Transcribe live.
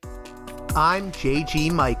I'm J.G.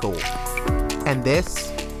 Michael, and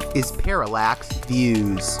this is Parallax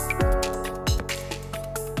Views.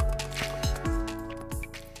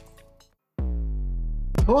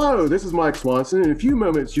 Hello, this is Mike Swanson. In a few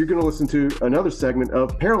moments, you're going to listen to another segment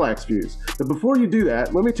of Parallax Views. But before you do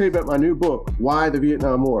that, let me tell you about my new book, Why the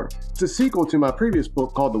Vietnam War. It's a sequel to my previous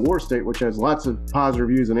book called The War State, which has lots of positive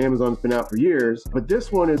reviews and Amazon's been out for years. But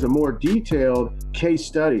this one is a more detailed case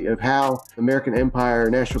study of how American empire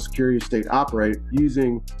and national security state operate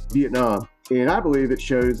using Vietnam. And I believe it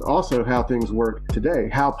shows also how things work today,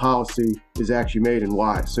 how policy is actually made and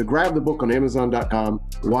why. So grab the book on Amazon.com,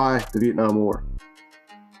 Why the Vietnam War.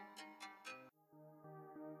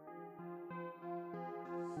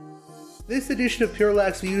 This edition of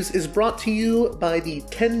Parallax Views is brought to you by the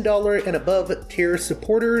 $10 and above tier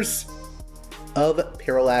supporters of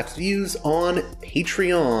Parallax Views on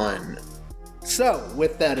Patreon. So,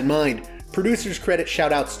 with that in mind, producers credit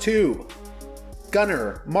shoutouts to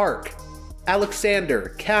Gunnar, Mark,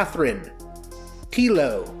 Alexander, Catherine,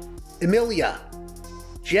 Tilo, Emilia,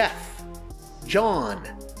 Jeff, John,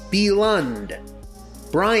 B. Lund,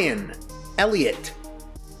 Brian, Elliot,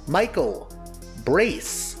 Michael,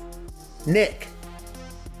 Brace, Nick,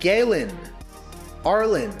 Galen,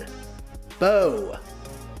 Arlen, Bo,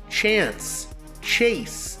 Chance,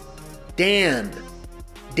 Chase, Dan,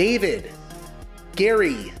 David,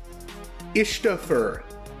 Gary, Ishtofer,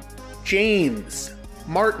 James,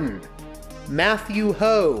 Martin, Matthew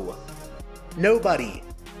Ho, Nobody,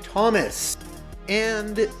 Thomas,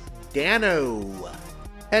 and Dano.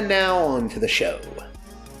 And now on to the show.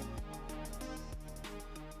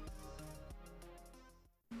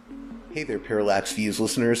 Hey there, Parallax Views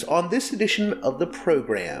listeners. On this edition of the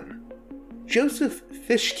program, Joseph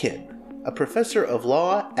Fishkin, a professor of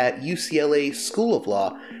law at UCLA School of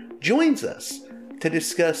Law, joins us to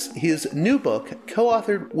discuss his new book,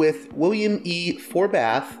 co-authored with William E.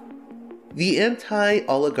 Forbath, The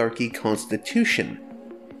Anti-Oligarchy Constitution,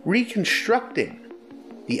 Reconstructing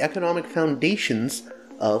the Economic Foundations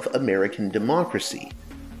of American Democracy.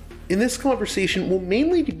 In this conversation, we'll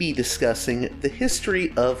mainly be discussing the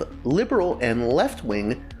history of liberal and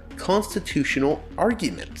left-wing constitutional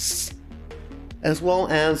arguments, as well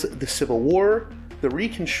as the Civil War, the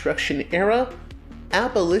Reconstruction era,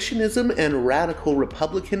 abolitionism and radical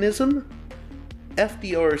republicanism,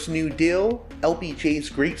 FDR's New Deal, LBJ's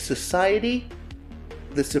Great Society,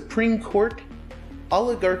 the Supreme Court,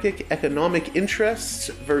 oligarchic economic interests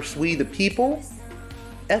versus we the people,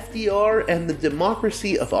 FDR and the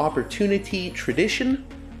democracy of opportunity tradition,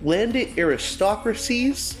 landed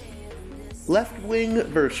aristocracies, left-wing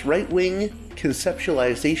versus right-wing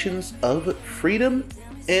conceptualizations of freedom,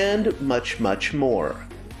 and much, much more.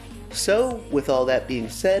 So, with all that being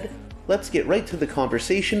said, let's get right to the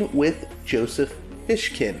conversation with Joseph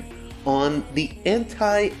Fishkin on the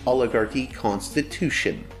Anti-Oligarchy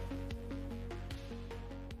Constitution.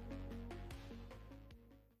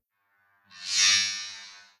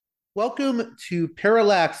 Welcome to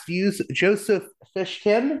Parallax Views, Joseph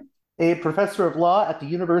Fishkin, a professor of law at the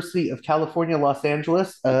University of California, Los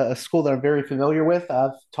Angeles, a school that I'm very familiar with.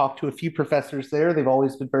 I've talked to a few professors there. They've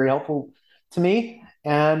always been very helpful to me.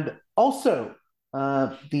 And also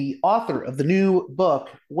the author of the new book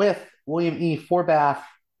with William E. Forbath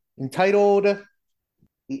entitled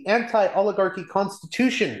The Anti-Oligarchy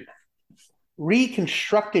Constitution,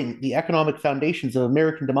 Reconstructing the Economic Foundations of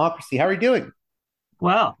American Democracy. How are you doing?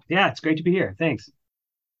 Well, yeah, it's great to be here. Thanks.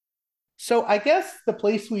 So I guess the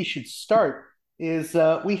place we should start is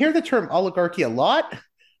we hear the term oligarchy a lot,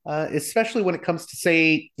 especially when it comes to,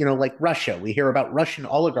 say, like Russia. We hear about Russian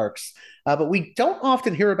oligarchs, but we don't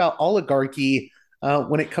often hear about oligarchy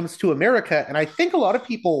when it comes to America. And I think a lot of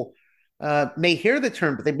people may hear the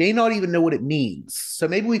term, but they may not even know what it means. So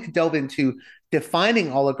maybe we could delve into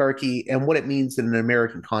defining oligarchy and what it means in an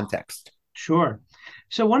American context. Sure.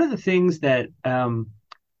 So one of the things that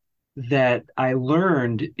I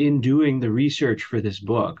learned in doing the research for this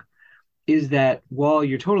book is that while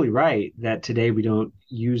you're totally right that today we don't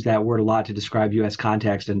use that word a lot to describe U.S.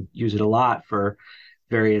 context and use it a lot for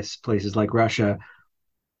various places like Russia,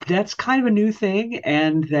 that's kind of a new thing,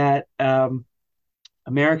 and that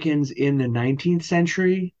Americans in the 19th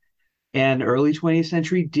century and early 20th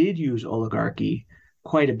century did use oligarchy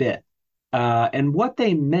quite a bit. And what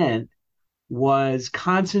they meant was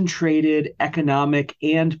concentrated economic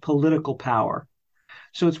and political power.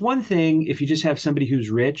 So it's one thing if you just have somebody who's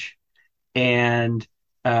rich and,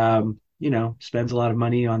 spends a lot of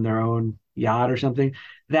money on their own yacht or something.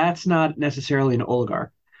 That's not necessarily an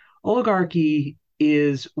oligarch. Oligarchy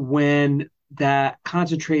is when that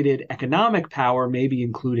concentrated economic power, maybe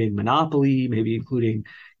including monopoly, maybe including,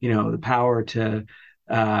 the power to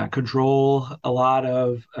control a lot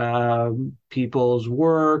of people's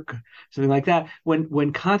work, something like that.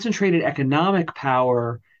 When concentrated economic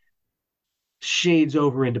power shades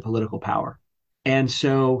over into political power. And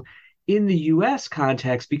so in the US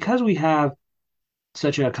context, because we have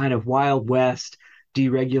such a kind of Wild West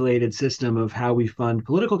deregulated system of how we fund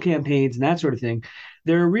political campaigns and that sort of thing,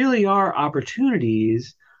 there really are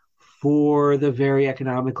opportunities for the very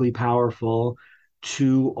economically powerful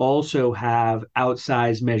to also have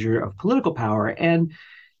outsized measure of political power. And,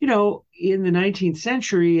 in the 19th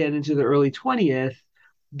century and into the early 20th,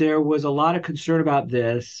 there was a lot of concern about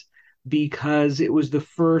this because it was the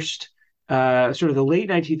first, sort of the late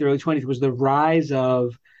 19th, early 20th was the rise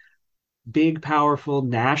of big, powerful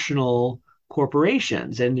national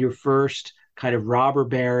corporations and your first kind of robber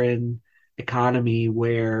baron economy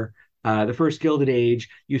where the first Gilded Age,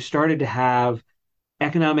 you started to have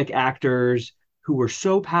economic actors who were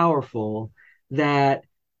so powerful that,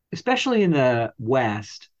 especially in the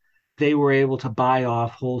West, they were able to buy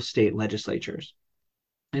off whole state legislatures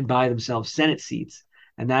and buy themselves Senate seats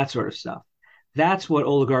and that sort of stuff. That's what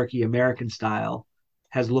oligarchy American style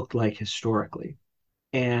has looked like historically.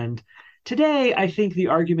 And today, I think the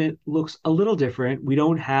argument looks a little different. We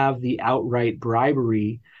don't have the outright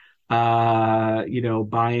bribery,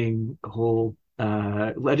 buying whole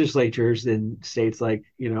legislatures in states like,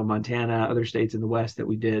 Montana, other states in the West that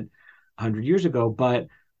we did 100 years ago. But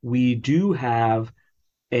we do have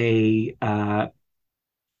a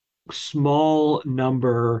small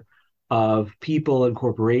number of people and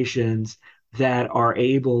corporations that are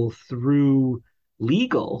able, through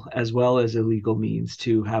legal as well as illegal means,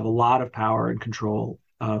 to have a lot of power and control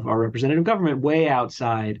of our representative government, way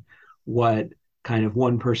outside what kind of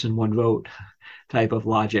one person, one vote type of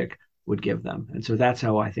logic would give them. And so that's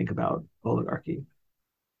how I think about oligarchy.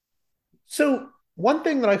 So, one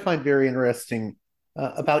thing that I find very interesting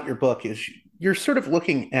about your book is you're sort of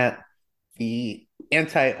looking at the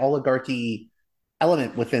anti-oligarchy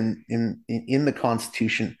element within in the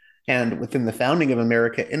Constitution and within the founding of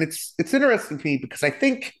America. And it's interesting to me because I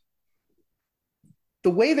think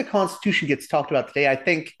the way the Constitution gets talked about today, I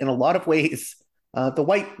think in a lot of ways,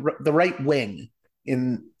 the right wing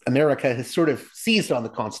in America has sort of seized on the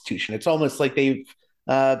Constitution. It's almost like they've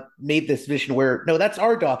made this vision where, no, that's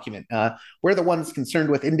our document. We're the ones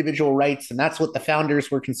concerned with individual rights, and that's what the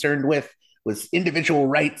founders were concerned with, was individual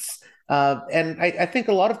rights. And I think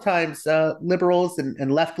a lot of times liberals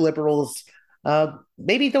and left liberals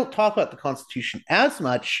maybe don't talk about the Constitution as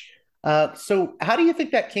much. So how do you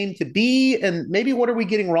think that came to be? And maybe what are we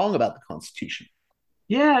getting wrong about the Constitution?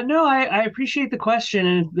 Yeah, no, I appreciate the question,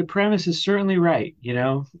 and the premise is certainly right.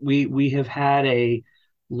 We have had a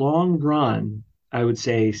long run, I would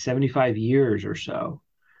say 75 years or so.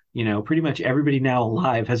 Pretty much everybody now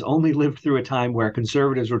alive has only lived through a time where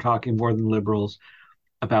conservatives were talking more than liberals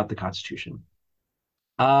about the Constitution.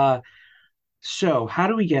 So how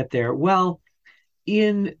do we get there? Well,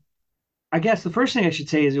 I guess the first thing I should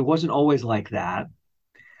say is it wasn't always like that.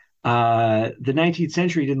 The 19th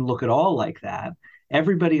century didn't look at all like that.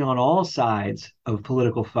 Everybody on all sides of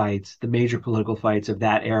political fights, the major political fights of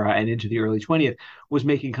that era and into the early 20th, was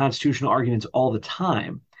making constitutional arguments all the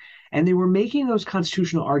time. And they were making those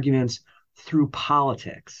constitutional arguments through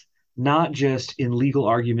politics, not just in legal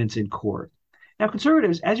arguments in court. Now,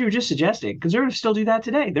 conservatives, as you were just suggesting, conservatives still do that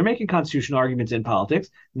today. They're making constitutional arguments in politics,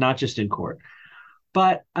 not just in court.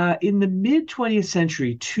 But in the mid 20th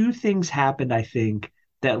century, two things happened, I think,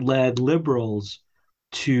 that led liberals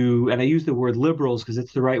to, and I use the word liberals because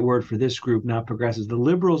it's the right word for this group, not progressives, the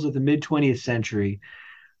liberals of the mid 20th century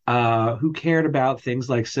who cared about things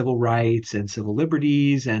like civil rights and civil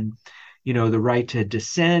liberties and, the right to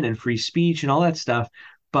dissent and free speech and all that stuff,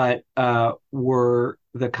 but were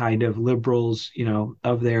the kind of liberals,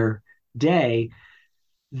 of their day.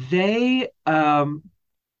 They learned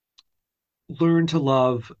to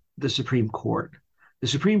love the Supreme Court. The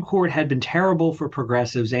Supreme Court had been terrible for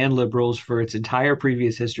progressives and liberals for its entire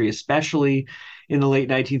previous history, especially in the late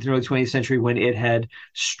 19th and early 20th century when it had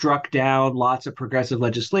struck down lots of progressive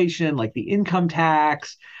legislation like the income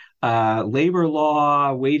tax, labor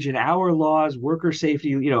law, wage and hour laws, worker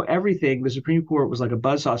safety, everything. The Supreme Court was like a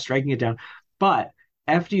buzzsaw striking it down. But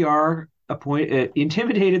FDR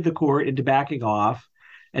intimidated the court into backing off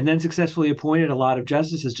and then successfully appointed a lot of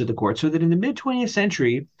justices to the court, so that in the mid 20th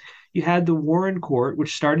century, you had the Warren Court,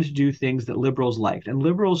 which started to do things that liberals liked. And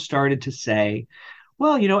liberals started to say,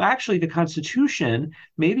 well, actually, the Constitution,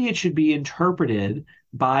 maybe it should be interpreted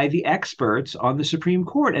by the experts on the Supreme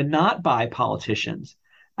Court and not by politicians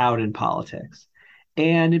out in politics.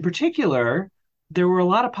 And in particular, there were a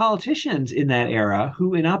lot of politicians in that era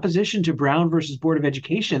who, in opposition to Brown versus Board of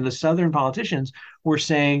Education, the Southern politicians were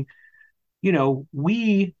saying,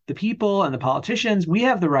 we, the people and the politicians, we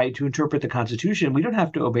have the right to interpret the Constitution. We don't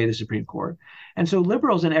have to obey the Supreme Court. And so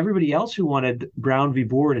liberals and everybody else who wanted Brown v.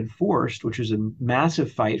 Board enforced, which was a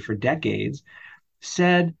massive fight for decades,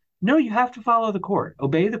 said, no, you have to follow the court,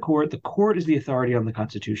 obey the court. The court is the authority on the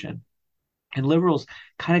Constitution. And liberals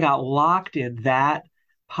kind of got locked in that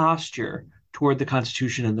posture toward the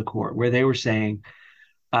Constitution and the court, where they were saying,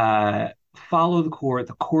 follow the court.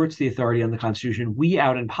 The court's the authority on the Constitution. We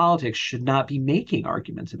out in politics should not be making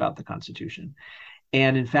arguments about the Constitution.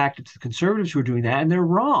 And in fact, it's the conservatives who are doing that, and they're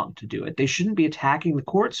wrong to do it. They shouldn't be attacking the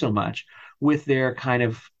court so much with their kind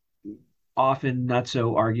of often not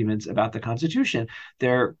so arguments about the Constitution.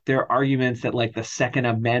 They're arguments that, like, the Second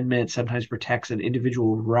Amendment sometimes protects an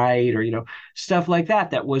individual right, or stuff like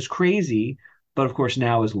that was crazy, but of course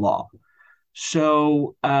now is law.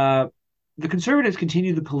 So the conservatives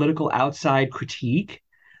continued the political outside critique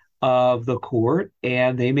of the court,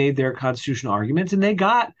 and they made their constitutional arguments, and they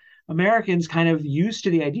got Americans kind of used to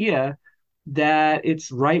the idea that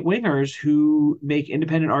it's right-wingers who make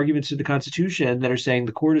independent arguments to the Constitution that are saying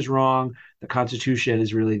the court is wrong, the Constitution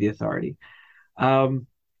is really the authority.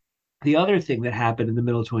 The other thing that happened in the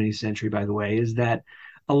middle 20th century, by the way, is that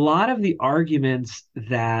a lot of the arguments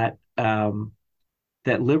that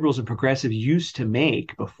liberals and progressives used to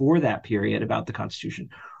make before that period about the Constitution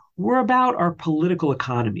were about our political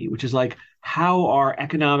economy, which is like how our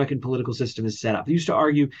economic and political system is set up. They used to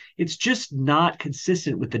argue it's just not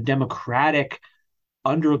consistent with the democratic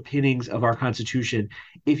underpinnings of our Constitution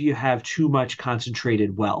if you have too much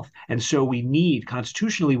concentrated wealth. And so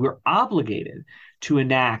constitutionally, we're obligated to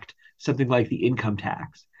enact something like the income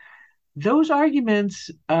tax. Those arguments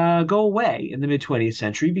go away in the mid-20th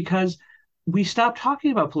century because we stop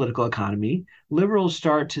talking about political economy. Liberals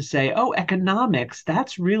start to say, oh, economics,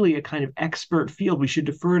 that's really a kind of expert field. We should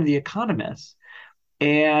defer to the economists.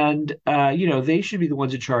 And, they should be the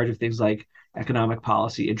ones in charge of things like economic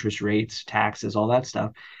policy, interest rates, taxes, all that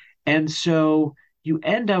stuff. And so you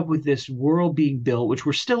end up with this world being built, which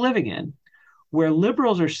we're still living in, where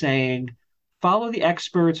liberals are saying, follow the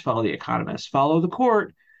experts, follow the economists, follow the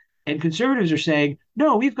court. And conservatives are saying,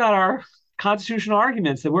 no, we've got our constitutional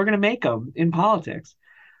arguments that we're going to make them in politics.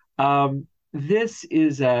 This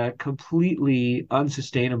is a completely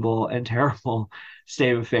unsustainable and terrible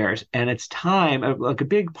state of affairs. And it's time, like a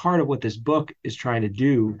big part of what this book is trying to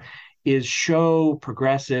do is show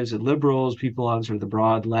progressives and liberals, people on sort of the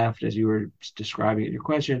broad left, as you were describing in your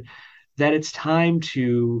question, that it's time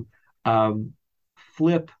to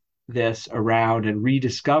flip this around and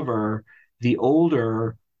rediscover the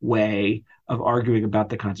older way of arguing about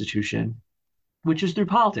the Constitution, which is through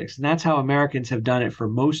politics. And that's how Americans have done it for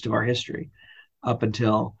most of our history up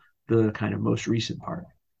until the kind of most recent part.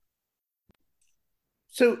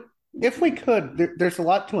 So if we could, there's a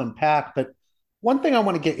lot to unpack, but one thing I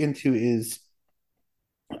want to get into is,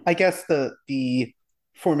 I guess, the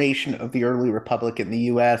formation of the early republic in the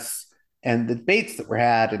U.S. and the debates that were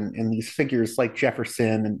had and these figures like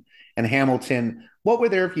Jefferson and Hamilton. What were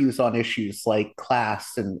their views on issues like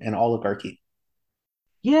class and oligarchy?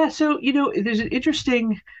 Yeah, so, there's an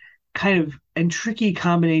interesting kind of and tricky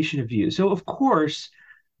combination of views. So, of course,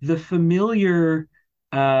 the familiar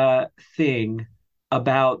thing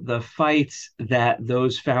about the fights that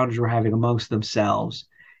those founders were having amongst themselves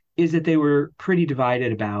is that they were pretty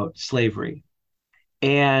divided about slavery.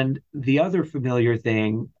 And the other familiar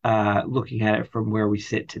thing, looking at it from where we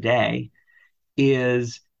sit today,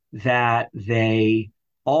 is that they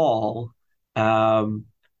all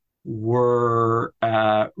were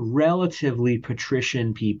relatively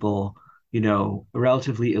patrician people,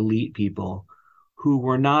 relatively elite people who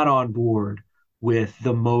were not on board with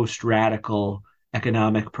the most radical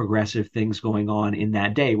economic progressive things going on in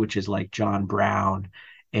that day, which is like John Brown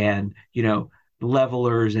and,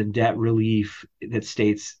 levelers and debt relief that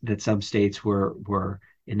some states were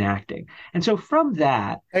enacting. And so from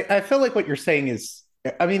that, I feel like what you're saying is,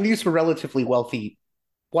 these were relatively wealthy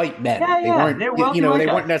white men. Yeah, they weren't, they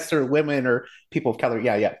weren't necessarily women or people of color.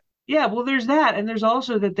 Yeah. Yeah, well, there's that. And there's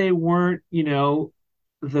also that they weren't,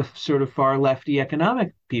 the sort of far lefty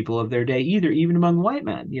economic people of their day either, even among white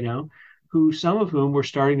men, some of whom were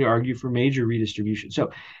starting to argue for major redistribution.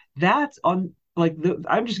 So that's on,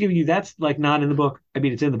 I'm just giving you, that's like not in the book.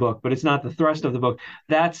 It's in the book, but it's not the thrust of the book.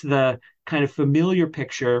 That's the kind of familiar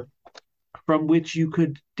picture from which you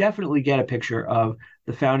could definitely get a picture of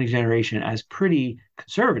the founding generation as pretty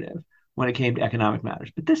conservative when it came to economic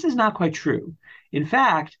matters. But this is not quite true. In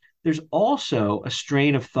fact, there's also a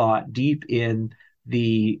strain of thought deep in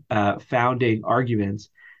the founding arguments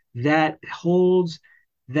that holds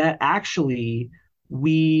that actually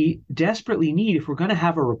we desperately need, if we're going to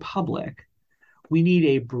have a republic, we need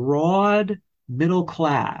a broad middle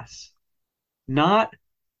class, not,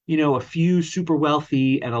 a few super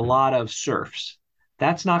wealthy and a lot of serfs.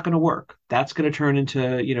 That's not going to work. That's going to turn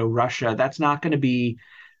into, Russia. That's not going to be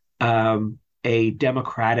a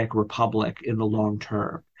democratic republic in the long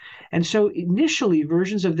term. And so initially,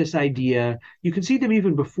 versions of this idea, you can see them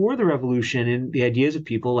even before the revolution in the ideas of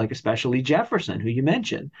people like especially Jefferson, who you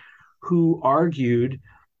mentioned, who argued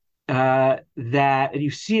that, and you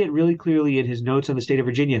see it really clearly in his notes on the state of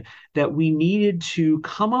Virginia, that we needed to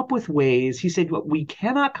come up with ways. He said, well, we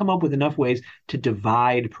cannot come up with enough ways to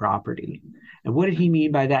divide property. And what did he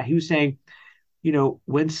mean by that? He was saying,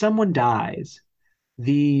 when someone dies,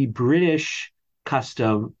 the British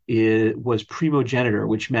custom was primogeniture,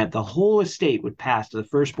 which meant the whole estate would pass to the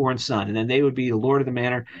firstborn son, and then they would be the lord of the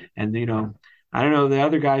manor. And, I don't know, the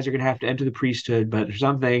other guys are going to have to enter the priesthood, but or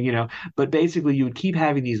something, but basically you would keep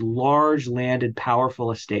having these large landed,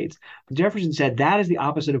 powerful estates. Jefferson said that is the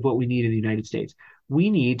opposite of what we need in the United States. We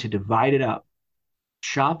need to divide it up,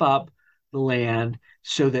 chop up the land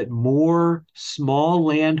so that more small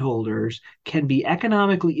landholders can be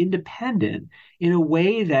economically independent in a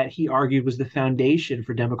way that he argued was the foundation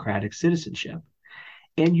for democratic citizenship.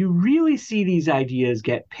 And you really see these ideas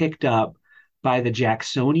get picked up by the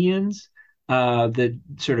Jacksonians, the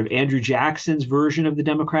sort of Andrew Jackson's version of the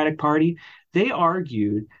Democratic Party. They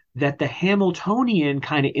argued that the Hamiltonian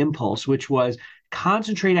kind of impulse, which was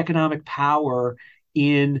concentrate economic power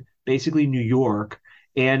in basically New York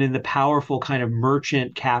and in the powerful kind of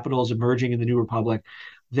merchant capitals emerging in the New Republic,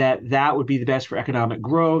 that would be the best for economic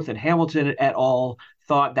growth. And Hamilton et al.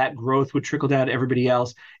 Thought that growth would trickle down to everybody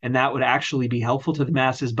else, and that would actually be helpful to the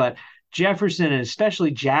masses. But Jefferson and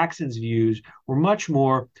especially Jackson's views were much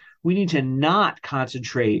more, we need to not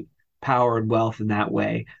concentrate power and wealth in that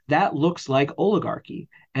way. That looks like oligarchy.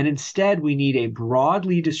 And instead, we need a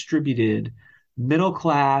broadly distributed middle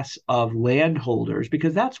class of landholders,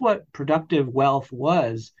 because that's what productive wealth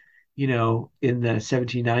was, in the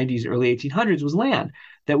 1790s, early 1800s, was land.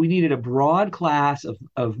 That we needed a broad class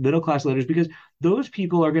of middle class landholders, because those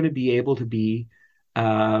people are going to be able to be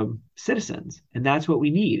citizens. And that's what we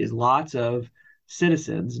need, is lots of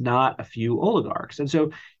citizens, not a few oligarchs. And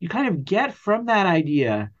so you kind of get from that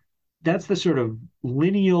idea, that's the sort of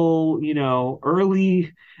lineal,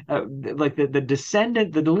 early, like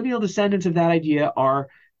the lineal descendants of that idea are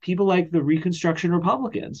people like the Reconstruction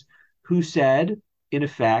Republicans, who said, in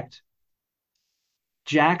effect,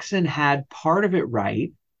 Jackson had part of it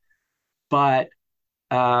right, but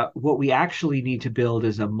what we actually need to build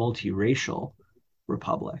is a multiracial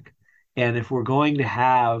republic. And if we're going to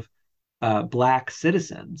have Black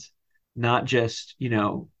citizens, not just,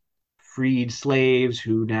 freed slaves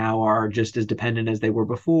who now are just as dependent as they were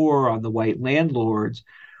before on the white landlords,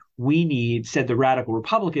 we need, said the radical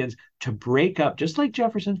Republicans, to break up, just like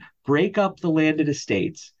Jefferson, break up the landed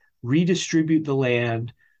estates, redistribute the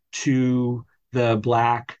land to the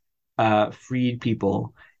Black freed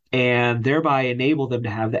people, and thereby enable them to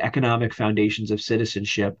have the economic foundations of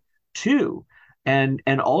citizenship too. And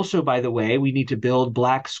also, by the way, we need to build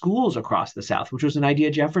Black schools across the South, which was an idea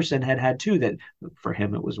Jefferson had too. That for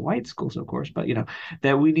him it was white schools, of course, but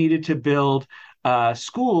that we needed to build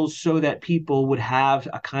schools so that people would have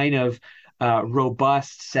a kind of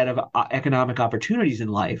robust set of economic opportunities in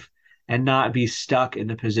life and not be stuck in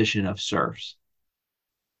the position of serfs.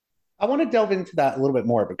 I want to delve into that a little bit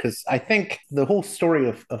more, because I think the whole story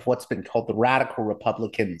of what's been called the radical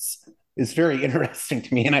Republicans is very interesting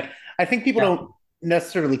to me. And I think people don't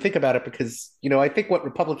necessarily think about it, because, I think what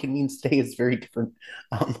Republican means today is very different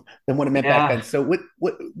than what it meant back then. So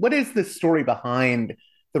what is the story behind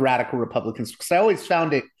the radical Republicans? Because I always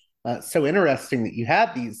found it so interesting that you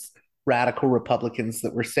had these radical Republicans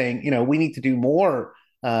that were saying, we need to do more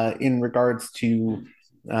in regards to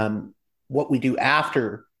what we do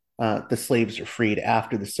after the slaves are freed,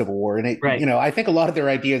 after the Civil War. And I think a lot of their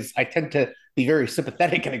ideas, I tend to be very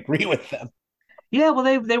sympathetic and agree with them. Yeah,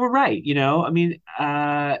 well, they were right.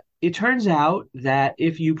 It turns out that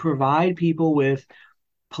if you provide people with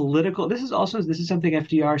political, this is something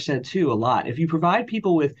FDR said too a lot. If you provide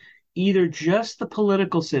people with either just the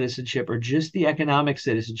political citizenship or just the economic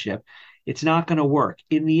citizenship, it's not going to work.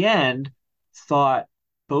 In the end, thought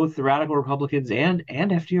both the radical Republicans and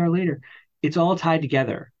FDR later, it's all tied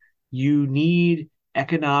together. You need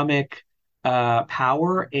economic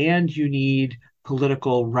power and you need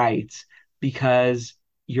political rights, because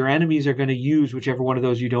your enemies are going to use whichever one of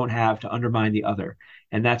those you don't have to undermine the other.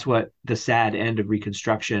 And that's what the sad end of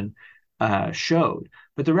Reconstruction showed.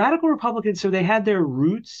 But the radical Republicans, so they had their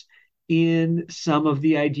roots in some of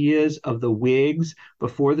the ideas of the Whigs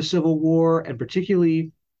before the Civil War, and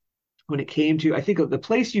particularly when it came to, I think the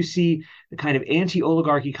place you see the kind of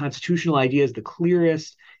anti-oligarchy constitutional ideas the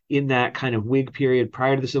clearest in that kind of Whig period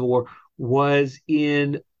prior to the Civil War was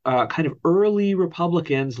in kind of early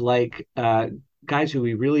Republicans like guys who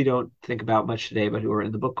we really don't think about much today, but who are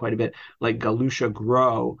in the book quite a bit, like Galusha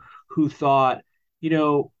Grow, who thought,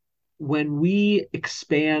 when we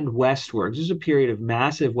expand westwards, this is a period of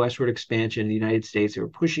massive westward expansion in the United States. They were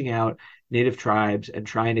pushing out native tribes and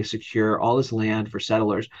trying to secure all this land for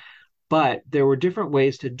settlers. But there were different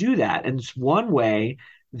ways to do that. And one way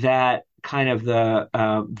that kind of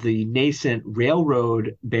the nascent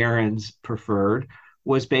railroad barons preferred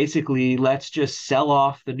was basically, let's just sell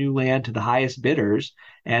off the new land to the highest bidders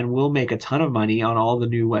and we'll make a ton of money on all the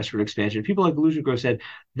new westward expansion. People like Galusha Grow said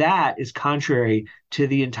that is contrary to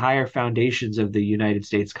the entire foundations of the United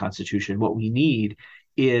States Constitution. What we need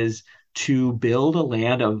is to build a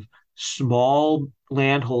land of small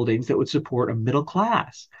land holdings that would support a middle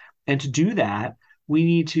class. And to do that, we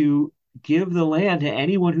need to give the land to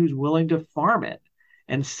anyone who's willing to farm it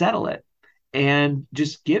and settle it and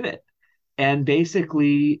just give it, and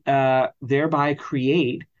basically thereby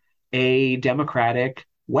create a democratic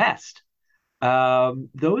West.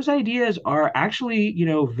 Those ideas are actually,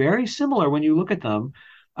 very similar when you look at them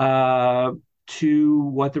to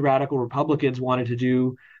what the radical Republicans wanted to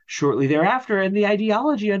do shortly thereafter, and the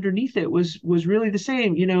ideology underneath it was really the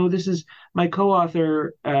same. This is my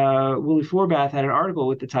co-author Willie Forbath had an article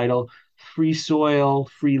with the title "Free Soil,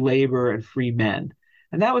 Free Labor, and Free Men,"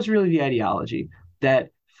 and that was really the ideology, that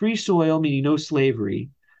free soil meaning no slavery,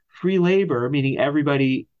 free labor meaning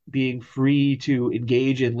everybody being free to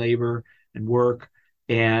engage in labor and work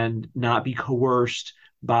and not be coerced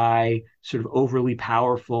by sort of overly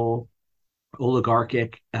powerful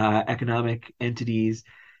oligarchic economic entities,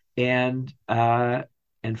 and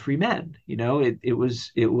free men. It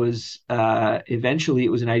was eventually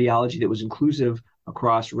it was an ideology that was inclusive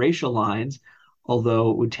across racial lines, although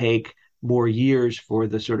it would take more years for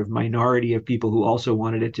the sort of minority of people who also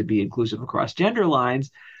wanted it to be inclusive across gender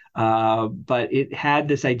lines. But it had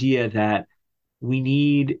this idea that we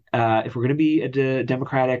need, if we're going to be a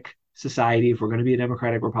democratic society, if we're going to be a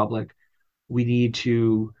democratic republic, we need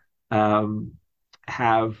to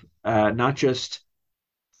have not just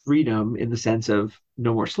freedom in the sense of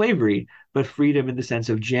no more slavery, but freedom in the sense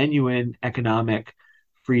of genuine economic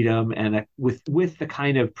freedom, and with the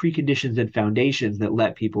kind of preconditions and foundations that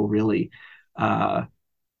let people really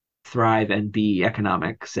thrive and be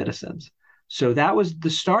economic citizens. So that was the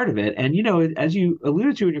start of it. And, as you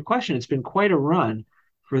alluded to in your question, it's been quite a run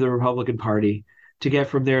for the Republican Party to get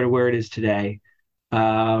from there to where it is today.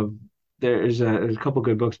 There's a couple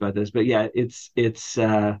good books about this, but yeah, it's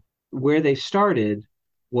where they started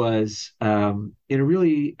was in a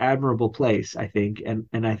really admirable place, I think.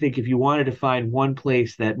 And I think if you wanted to find one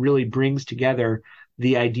place that really brings together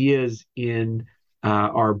the ideas in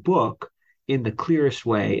our book in the clearest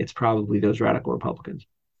way, it's probably those radical Republicans.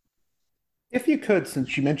 If you could,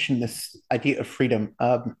 since you mentioned this idea of freedom,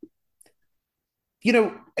 I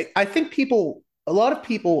think a lot of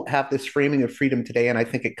people have this framing of freedom today, and I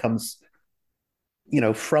think it comes,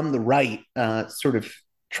 from the right, sort of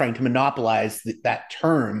trying to monopolize that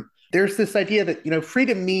term. There's this idea that,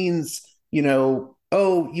 freedom means, you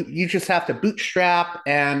just have to bootstrap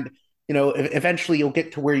and, eventually you'll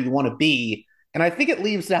get to where you want to be. And I think it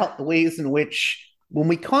leaves out the ways in which, when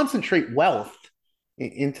we concentrate wealth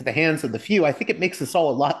into the hands of the few, I think it makes us all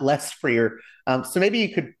a lot less freer. So maybe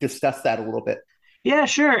you could discuss that a little bit. Yeah,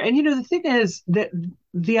 sure. And, the thing is that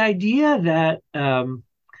the idea that,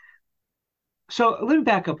 so let me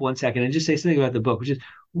back up one second and just say something about the book, which is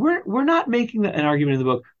we're not making an argument in the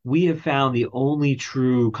book. We have found the only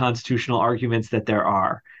true constitutional arguments that there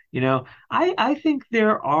are. I think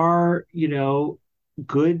there are,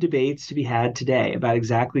 good debates to be had today about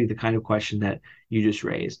exactly the kind of question that you just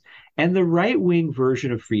raised. And the right-wing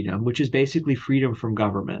version of freedom, which is basically freedom from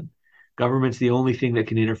government. Government's the only thing that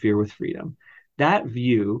can interfere with freedom. That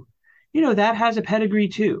view, that has a pedigree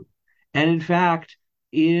too. And in fact,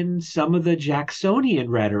 in some of the Jacksonian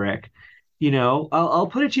rhetoric, I'll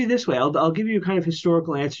put it to you this way. I'll give you a kind of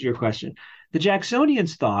historical answer to your question. The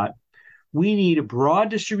Jacksonians thought we need a broad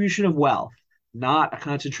distribution of wealth, not a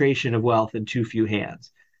concentration of wealth in too few hands.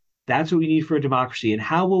 That's what we need for a democracy. And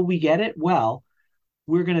how will we get it? Well,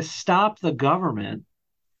 we're going to stop the government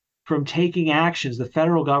from taking actions, the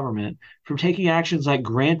federal government, from taking actions like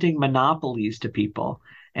granting monopolies to people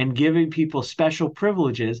and giving people special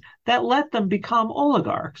privileges that let them become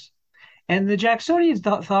oligarchs. And the Jacksonians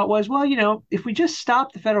thought was, well, if we just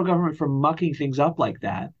stop the federal government from mucking things up like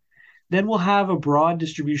that, then we'll have a broad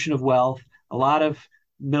distribution of wealth, a lot of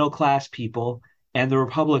middle class people, and the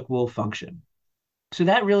republic will function. So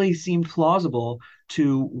that really seemed plausible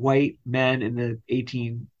to white men in the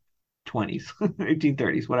 1820s,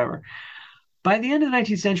 1830s, whatever. By the end of the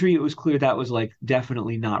 19th century, it was clear that was like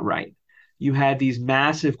definitely not right. You had these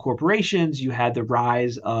massive corporations, you had the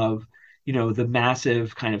rise of the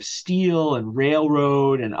massive kind of steel and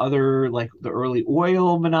railroad and other, like the early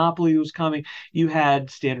oil monopoly was coming. You had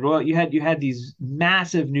Standard Oil. You had these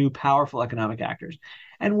massive new powerful economic actors.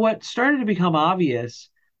 And what started to become obvious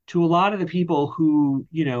to a lot of the people who,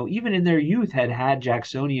 even in their youth had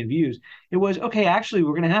Jacksonian views, it was, okay, actually,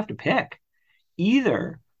 we're going to have to pick.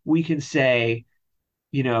 Either we can say,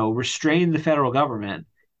 restrain the federal government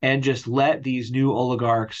and just let these new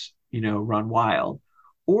oligarchs, run wild.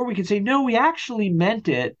 Or we could say, no, we actually meant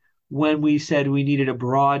it when we said we needed a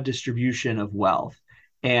broad distribution of wealth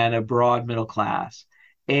and a broad middle class.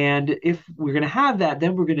 And if we're going to have that,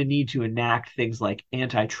 then we're going to need to enact things like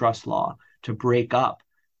antitrust law to break up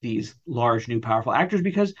these large, new, powerful actors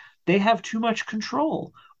because they have too much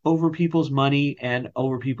control over people's money and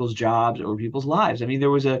over people's jobs, over people's lives. I mean,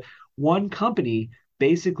 there was one company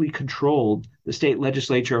basically controlled the state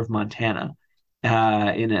legislature of Montana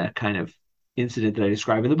in a kind of incident that I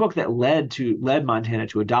describe in the book that led Montana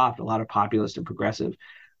to adopt a lot of populist and progressive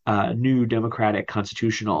new democratic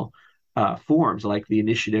constitutional forms like the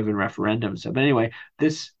initiative and referendum. So, but anyway,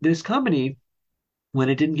 this company, when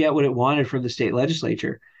it didn't get what it wanted from the state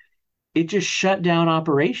legislature, it just shut down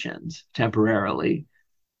operations temporarily.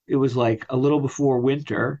 It was like a little before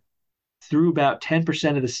winter, threw about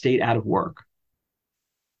 10% of the state out of work.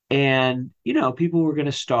 And, people were going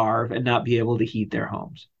to starve and not be able to heat their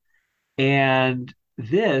homes. And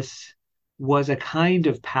this was a kind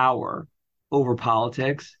of power over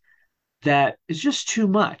politics that is just too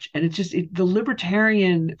much. And it's just the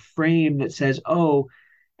libertarian frame that says, oh,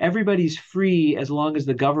 everybody's free as long as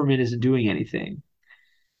the government isn't doing anything.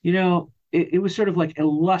 It was sort of like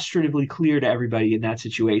illustratively clear to everybody in that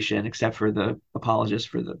situation, except for the apologists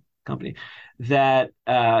for the company, that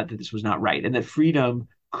this was not right and that freedom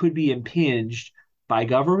could be impinged by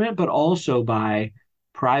government, but also by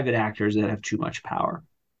private actors that have too much power.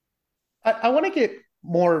 I want to get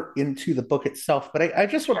more into the book itself, but I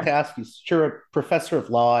just want to ask you, you're a professor of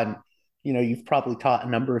law and you've probably taught a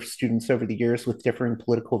number of students over the years with differing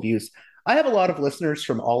political views. I have a lot of listeners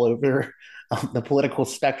from all over the political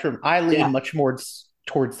spectrum. I lean much more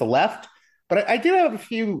towards the left, but I do have a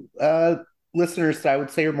few listeners that I would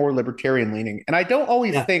say are more libertarian leaning. And I don't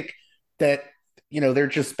always think that, they're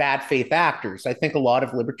just bad faith actors. I think a lot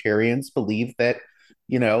of libertarians believe that,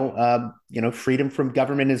 freedom from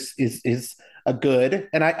government is a good.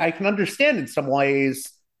 And I can understand in some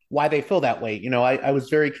ways why they feel that way. I was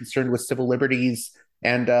very concerned with civil liberties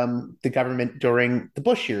and the government during the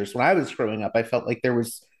Bush years. When I was growing up, I felt like there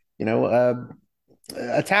was,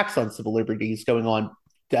 attacks on civil liberties going on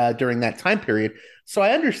during that time period. So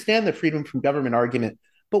I understand the freedom from government argument.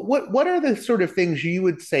 But what are the sort of things you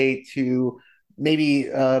would say to maybe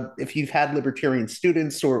if you've had libertarian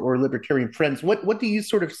students or libertarian friends, what do you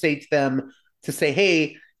sort of say to them to say,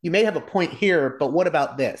 hey, you may have a point here, but what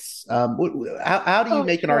about this? How do you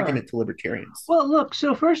make an argument to libertarians? Well, look,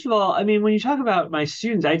 so first of all, I mean, when you talk about my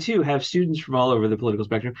students, I too have students from all over the political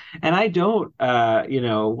spectrum, and I don't,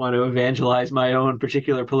 want to evangelize my own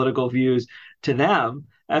particular political views to them.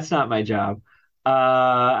 That's not my job.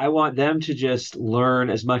 I want them to just learn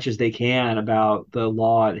as much as they can about the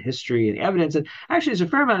law and history and evidence. And actually, there's a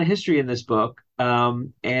fair amount of history in this book,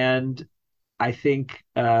 and I think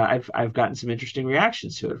I've gotten some interesting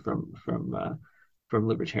reactions to it from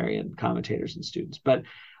libertarian commentators and students. But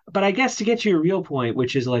I guess to get to your real point,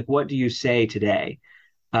 which is like, what do you say today?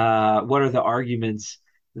 What are the arguments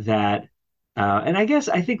that? And I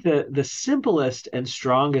think the simplest and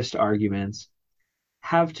strongest arguments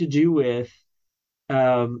have to do with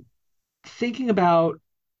thinking about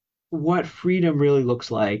what freedom really looks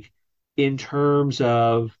like in terms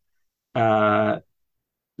of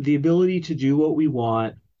the ability to do what we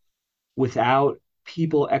want without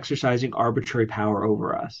people exercising arbitrary power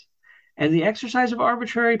over us. And the exercise of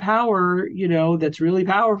arbitrary power, that's really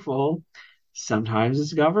powerful, sometimes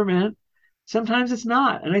it's government, sometimes it's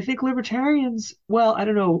not. And I think libertarians, well, I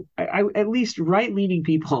don't know, I at least right-leaning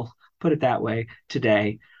people, put it that way,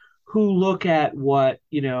 today, who look at what,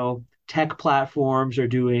 tech platforms are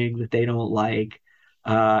doing that they don't like,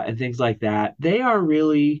 and things like that. They are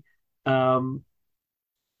really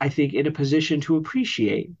I think, in a position to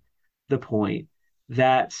appreciate the point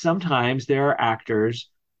that sometimes there are actors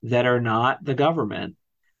that are not the government,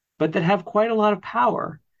 but that have quite a lot of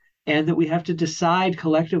power, and that we have to decide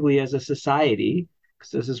collectively as a society,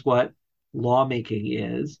 because this is what lawmaking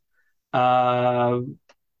is, uh,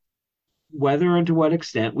 whether and to what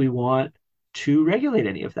extent we want to regulate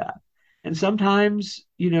any of that. And sometimes,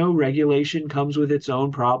 regulation comes with its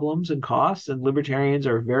own problems and costs, and libertarians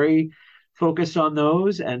are very focused on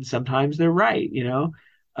those, and sometimes they're right.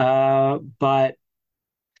 But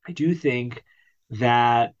I do think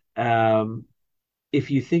that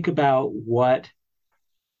if you think about what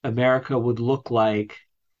America would look like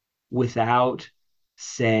without,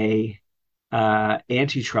 say,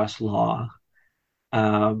 antitrust law,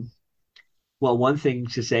 um, well, one thing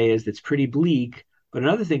to say is that's pretty bleak, but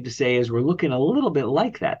another thing to say is we're looking a little bit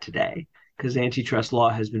like that today because antitrust law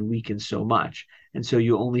has been weakened so much. And so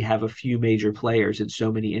you only have a few major players in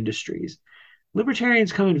so many industries.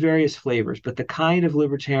 Libertarians come in various flavors, but the kind of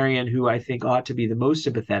libertarian who I think ought to be the most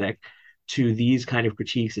sympathetic to these kind of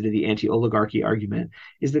critiques and to the anti-oligarchy argument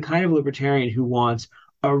is the kind of libertarian who wants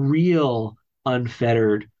a real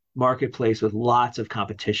unfettered marketplace with lots of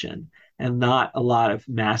competition and not a lot of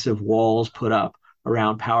massive walls put up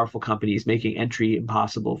around powerful companies making entry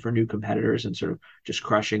impossible for new competitors and sort of just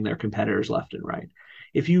crushing their competitors left and right.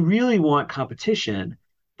 If you really want competition,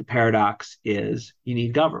 the paradox is you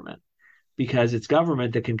need government, because it's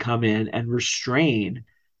government that can come in and restrain,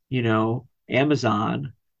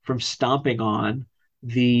 Amazon from stomping on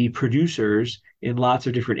the producers in lots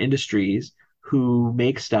of different industries who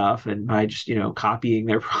make stuff, and by just, copying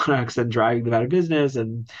their products and driving them out of business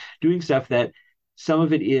and doing stuff that some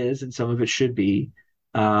of it is and some of it should be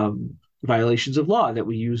violations of law that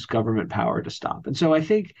we use government power to stop. And so I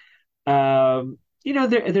think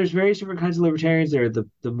there's various different kinds of libertarians. There are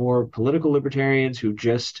the more political libertarians who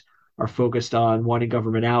just are focused on wanting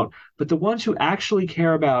government out. But the ones who actually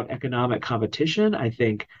care about economic competition, I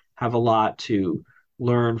think, have a lot to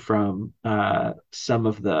learn from some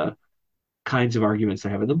of the kinds of arguments I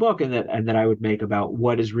have in the book, and that I would make about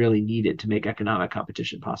what is really needed to make economic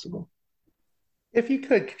competition possible. If you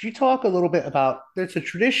could you talk a little bit about there's a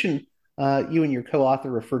tradition you and your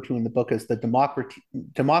co-author refer to in the book as the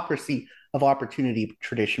democracy of opportunity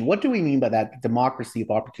tradition. What do we mean by that, the democracy of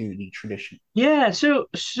opportunity tradition? Yeah, so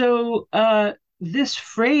this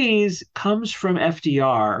phrase comes from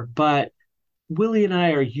FDR, but Willie and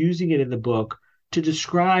I are using it in the book to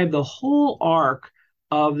describe the whole arc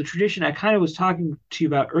of the tradition I kind of was talking to you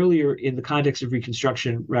about earlier in the context of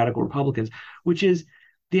Reconstruction radical Republicans, which is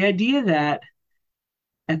the idea that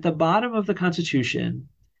at the bottom of the Constitution,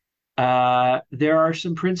 there are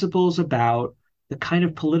some principles about the kind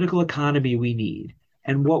of political economy we need.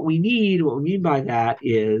 And what we mean by that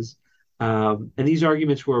is, and these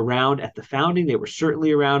arguments were around at the founding, they were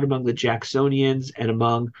certainly around among the Jacksonians and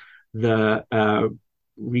among the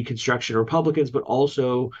Reconstruction Republicans, but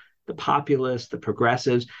also the populists, the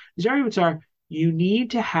progressives. These arguments are you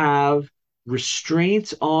need to have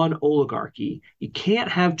restraints on oligarchy. You can't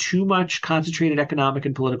have too much concentrated economic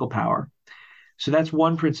and political power. So that's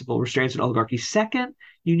one principle, restraints on oligarchy. Second,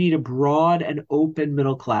 you need a broad and open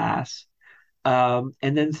middle class. And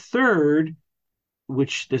then third,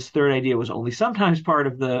 which this third idea was only sometimes part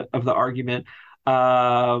of the argument,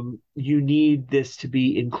 you need this to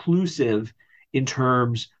be inclusive in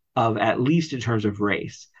terms of, at least in terms of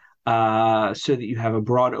race, so that you have a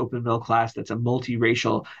broad open middle class that's a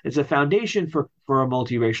multiracial. It's a foundation for a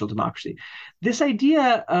multiracial democracy. This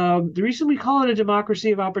idea, the reason we call it a democracy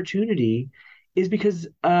of opportunity is because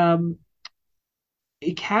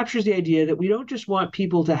it captures the idea that we don't just want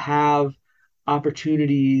people to have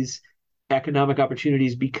opportunities, economic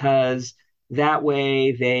opportunities, because that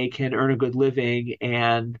way they can earn a good living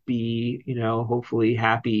and be, hopefully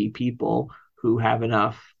happy people who have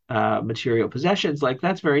enough material possessions. Like,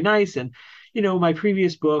 that's very nice. And, my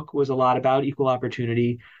previous book was a lot about equal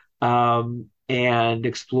opportunity, and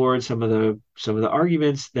explored some of the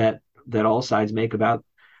arguments that all sides make about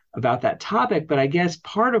that topic. But I guess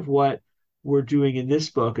part of what we're doing in this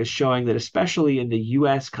book is showing that, especially in the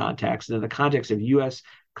U.S. context, and in the context of U.S.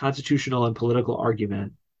 constitutional and political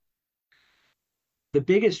argument, the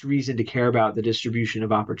biggest reason to care about the distribution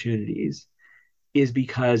of opportunities is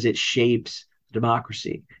because it shapes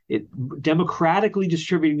democracy. It democratically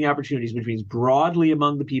distributing the opportunities, which means broadly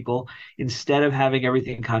among the people, instead of having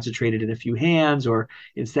everything concentrated in a few hands, or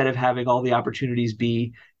instead of having all the opportunities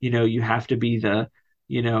be, you have to be the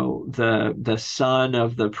son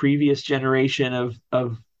of the previous generation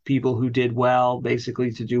of people who did well,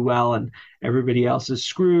 basically, to do well, and everybody else is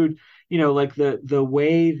screwed. Like the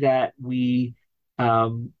way that we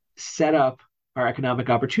set up our economic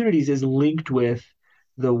opportunities is linked with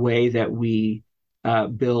the way that we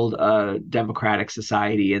build a democratic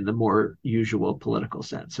society in the more usual political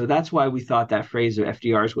sense. So that's why we thought that phrase of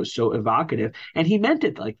FDR's was so evocative, and he meant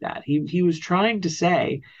it like that. He was trying to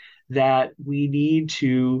say that we need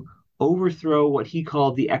to overthrow what he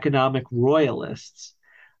called the economic royalists.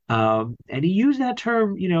 And he used that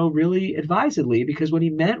term, really advisedly, because what he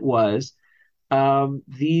meant was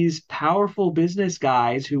these powerful business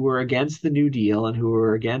guys who were against the New Deal and who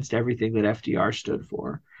were against everything that FDR stood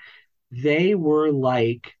for, they were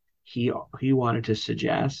like he wanted to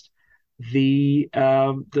suggest the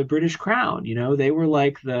British Crown. They were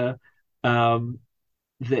like the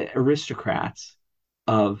aristocrats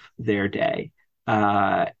of their day,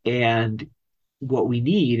 and what we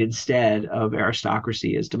need instead of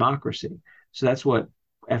aristocracy is democracy. So that's what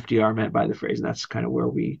FDR meant by the phrase, and that's kind of where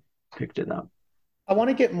we picked it up. I want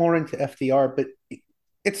to get more into FDR, but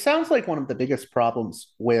it sounds like one of the biggest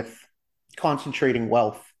problems with concentrating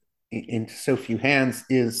wealth into so few hands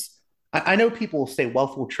is I know people will say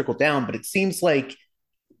wealth will trickle down, but it seems like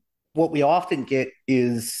what we often get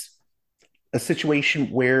is a situation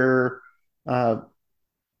where uh,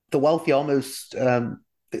 the wealthy almost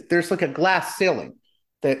there's like a glass ceiling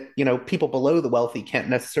that people below the wealthy can't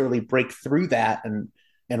necessarily break through that and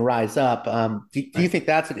rise up. Do you Right. think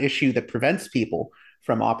that's an issue that prevents people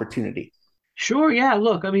from opportunity? Sure, yeah.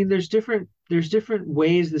 Look, I mean, there's different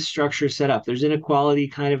ways the structure is set up. There's inequality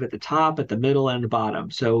kind of at the top, at the middle, and the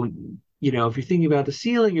bottom. So, if you're thinking about the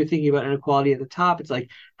ceiling, you're thinking about inequality at the top. It's like,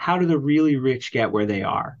 how do the really rich get where they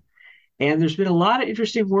are? And there's been a lot of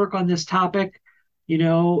interesting work on this topic. You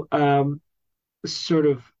know, sort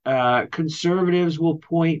of conservatives will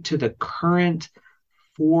point to the current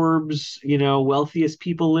Forbes, wealthiest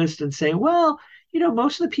people list and say, well,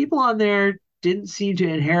 most of the people on there didn't seem to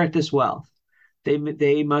inherit this wealth.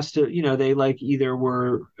 They must have, they like either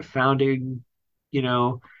were founding, you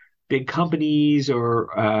know, big companies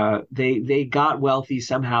or they got wealthy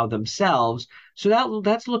somehow themselves. So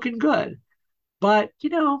that's looking good. But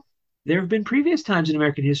there have been previous times in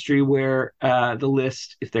American history where the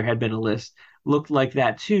list, if there had been a list, looked like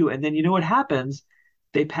that too. And then you know what happens?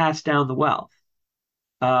 They pass down the wealth.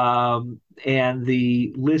 And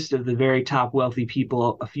the list of the very top wealthy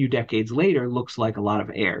people a few decades later looks like a lot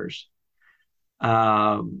of heirs.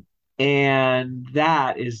 Um, and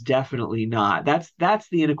that is definitely not. That's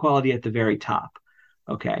the inequality at the very top.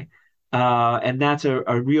 Okay. And that's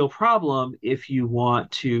a real problem if you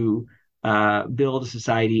want to build a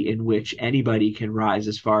society in which anybody can rise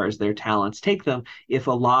as far as their talents take them. If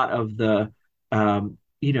a lot of the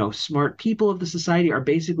smart people of the society are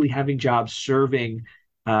basically having jobs serving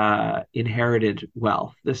inherited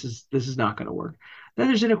wealth, this is not going to work. Then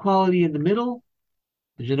there's inequality in the middle.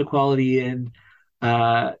 There's inequality in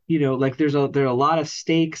like there are a lot of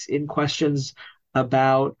stakes in questions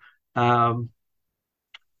about um,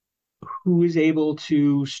 who is able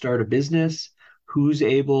to start a business, who's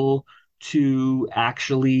able to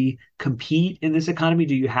actually compete in this economy.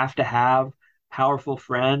 Do you have to have powerful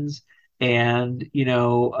friends and a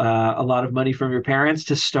lot of money from your parents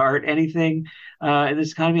to start anything in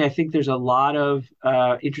this economy? I think there's a lot of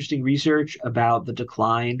interesting research about the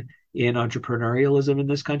decline in entrepreneurialism in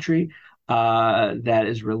this country that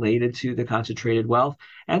is related to the concentrated wealth.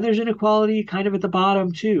 And there's inequality kind of at the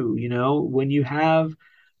bottom too. When you have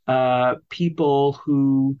people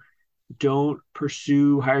who don't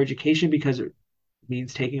pursue higher education because it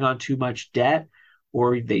means taking on too much debt,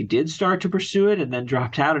 or they did start to pursue it and then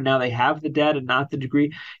dropped out, and now they have the debt and not the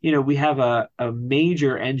degree. We have a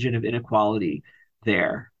major engine of inequality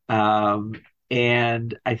there.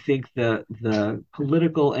 And I think the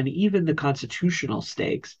political and even the constitutional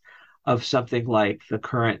stakes of something like the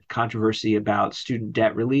current controversy about student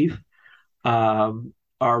debt relief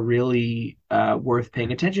are really worth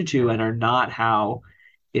paying attention to and are not how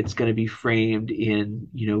it's going to be framed in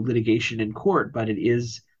litigation in court, but it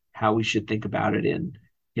is how we should think about it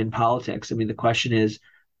in politics. I mean, the question is,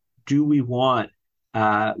 do we want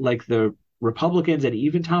like the Republicans and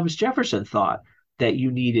even Thomas Jefferson thought that you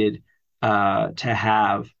needed to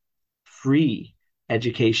have free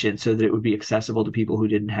education so that it would be accessible to people who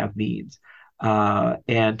didn't have means.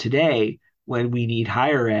 And today, when we need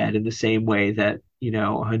higher ed in the same way that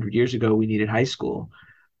 100 years ago we needed high school,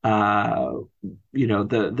 uh,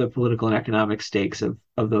 the political and economic stakes of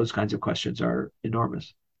those kinds of questions are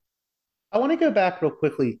enormous. I want to go back real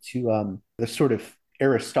quickly to the sort of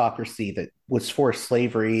aristocracy that was for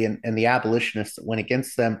slavery and the abolitionists that went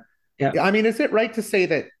against them. Yeah. I mean, is it right to say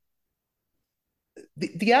that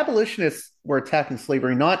the abolitionists were attacking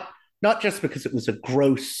slavery not just because it was a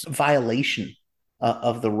gross violation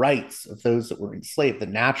of the rights of those that were enslaved, the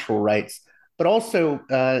natural rights. But also,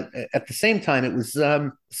 at the same time, it was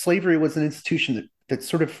slavery was an institution that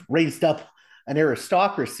sort of raised up an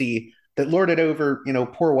aristocracy that lorded over,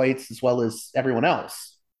 poor whites as well as everyone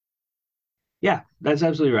else. Yeah, that's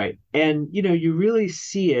absolutely right. And, you really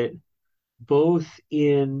see it both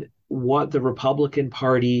in what the Republican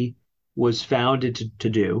Party was founded to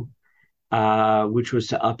do, which was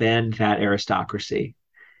to upend that aristocracy,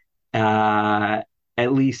 uh,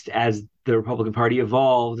 at least as the Republican Party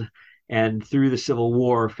evolved and through the Civil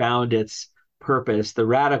War found its purpose. The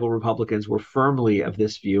radical Republicans were firmly of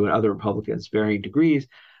this view, and other Republicans, varying degrees.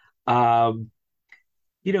 Um,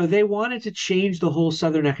 they wanted to change the whole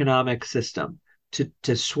Southern economic system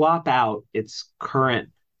to swap out its current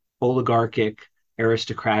oligarchic,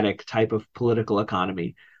 aristocratic type of political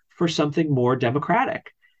economy for something more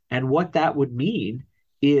democratic. And what that would mean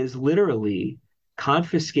is literally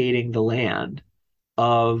confiscating the land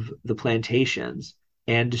of the plantations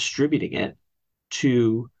and distributing it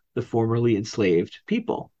to the formerly enslaved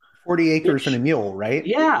people. 40 acres and a Which, mule, right?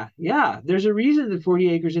 yeah, yeah. There's a reason that 40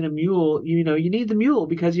 acres and a mule, you need the mule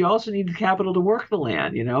because you also need the capital to work the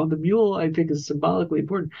land. The mule, I think, is symbolically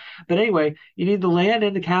important. But anyway, you need the land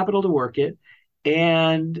and the capital to work it.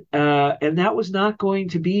 And that was not going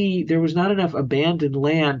to be, there was not enough abandoned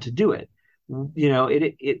land to do it.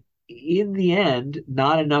 It in the end,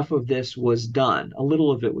 not enough of this was done. A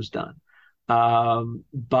little of it was done.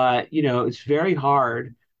 But it's very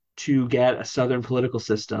hard to get a Southern political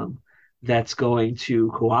system that's going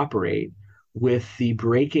to cooperate with the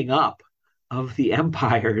breaking up of the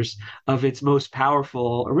empires of its most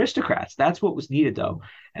powerful aristocrats. That's what was needed, though.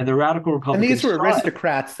 And the radical And these Republicans were saw it.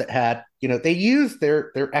 aristocrats that had, they used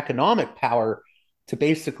their economic power to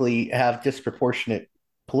basically have disproportionate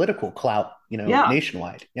political clout, Yeah,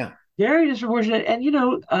 nationwide. Yeah. very disproportionate. And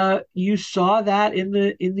you saw that in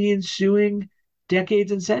the ensuing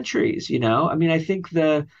decades and centuries. I mean, I think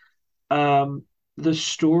the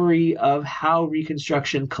story of how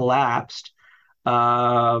Reconstruction collapsed,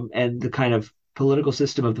 and the kind of political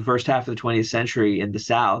system of the first half of the 20th century in the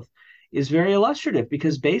South is very illustrative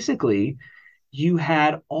because basically you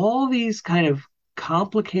had all these kind of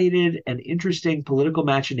complicated and interesting political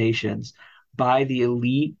machinations by the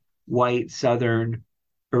elite white Southern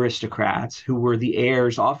aristocrats who were the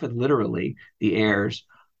heirs, often literally the heirs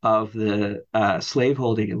of the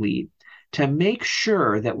slaveholding elite, to make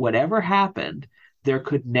sure that whatever happened, there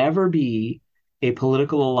could never be a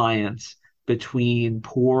political alliance between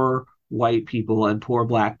poor white people and poor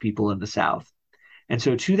black people in the South. And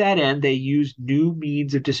so, to that end, they used new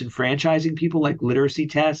means of disenfranchising people like literacy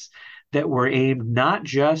tests that were aimed not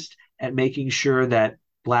just at making sure that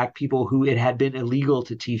black people who it had been illegal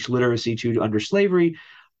to teach literacy to under slavery,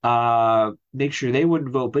 make sure they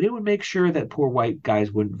wouldn't vote, but it would make sure that poor white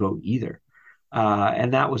guys wouldn't vote either.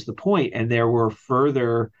 And that was the point. And there were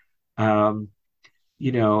further, I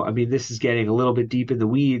mean, this is getting a little bit deep in the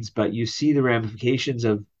weeds, but you see the ramifications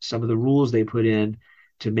of some of the rules they put in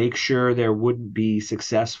to make sure there wouldn't be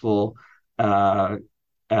successful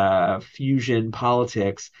fusion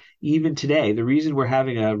politics. Even today, the reason we're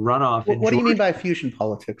having a runoff in What do you mean Georgia, by fusion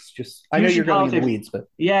politics? I know fusion you're going in the politics. weeds, but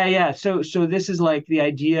Yeah, yeah. So this is like the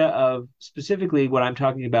idea of specifically what I'm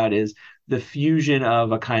talking about is the fusion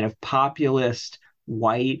of a kind of populist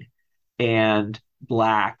white and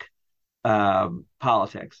black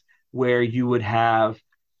politics, where you would have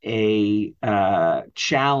a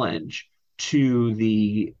challenge to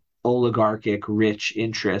the oligarchic rich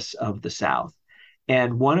interests of the South.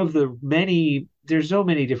 And one of the many, there's so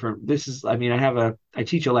many different, I mean, I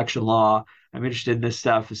teach election law. I'm interested in this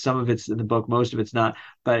stuff. Some of it's in the book, most of it's not,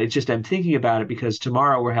 but it's just, I'm thinking about it because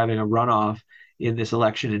tomorrow we're having a runoff in this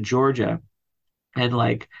election in Georgia. And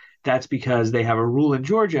like, that's because they have a rule in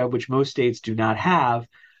Georgia, which most states do not have,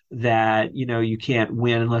 that, you can't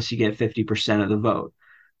win unless you get 50% of the vote.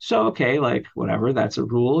 So, okay, like, whatever, that's a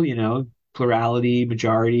rule, plurality,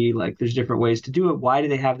 majority, like, there's different ways to do it. Why do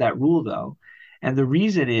they have that rule, though? And the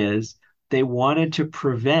reason is they wanted to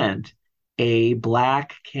prevent a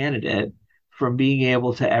black candidate from being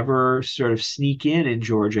able to ever sort of sneak in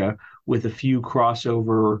Georgia with a few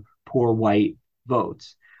crossover poor white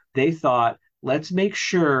votes. They thought, let's make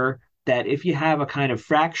sure that if you have a kind of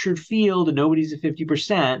fractured field and nobody's at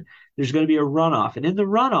 50%, there's going to be a runoff. And in the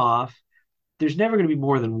runoff, there's never going to be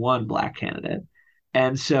more than one black candidate.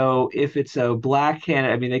 And so if it's a black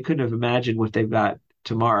candidate, I mean, they couldn't have imagined what they've got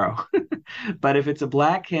tomorrow. But if it's a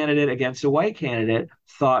black candidate against a white candidate,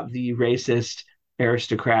 thought the racist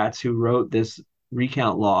aristocrats who wrote this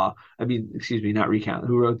recount law, I mean, excuse me, not recount,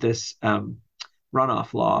 who wrote this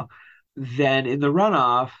runoff law, then in the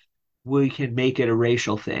runoff, we can make it a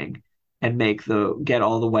racial thing and get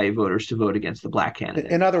all the white voters to vote against the black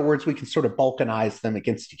candidate. In other words, we can sort of balkanize them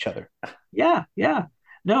against each other. Yeah, yeah.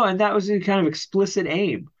 No, and that was the kind of explicit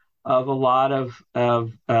aim of a lot of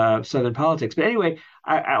Southern politics. But anyway,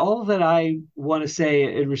 all that I want to say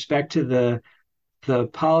in respect to the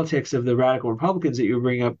politics of the radical Republicans that you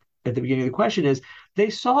bring up at the beginning of the question is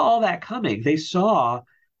they saw all that coming. They saw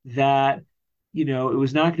that, it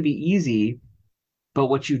was not going to be easy, but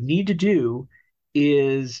what you need to do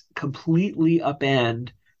is completely upend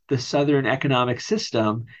the Southern economic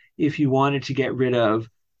system if you wanted to get rid of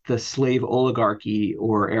the slave oligarchy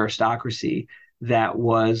or aristocracy that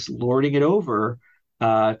was lording it over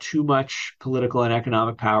too much political and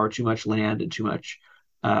economic power, too much land, and too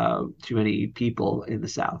many people in the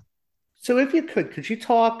South. So, if you could you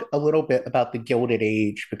talk a little bit about the Gilded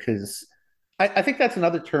Age? Because I think that's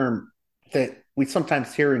another term that we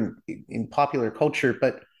sometimes hear in popular culture,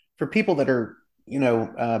 but for people that are,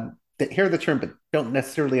 that hear the term but don't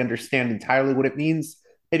necessarily understand entirely what it means,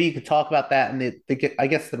 maybe you could talk about that and I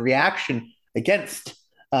guess the reaction against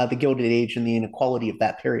the Gilded Age and the inequality of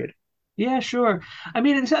that period. Yeah, sure. I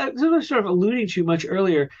mean, it's sort of alluding to much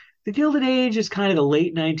earlier. The Gilded Age is kind of the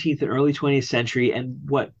late 19th and early 20th century, and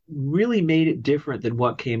what really made it different than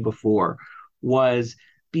what came before was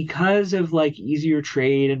because of like easier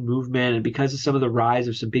trade and movement, and because of some of the rise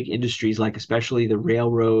of some big industries, like especially the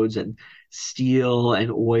railroads and steel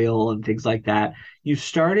and oil and things like that, you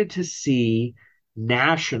started to see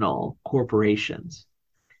national corporations,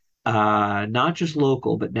 not just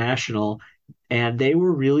local, but national, and they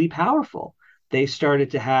were really powerful. They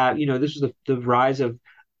started to have, this was the rise of,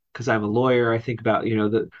 because I'm a lawyer, I think about,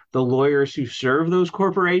 the lawyers who serve those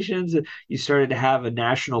corporations. You started to have a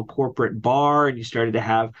national corporate bar, and you started to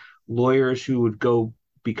have lawyers who would go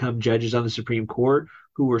become judges on the Supreme Court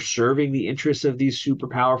who were serving the interests of these super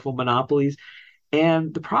powerful monopolies.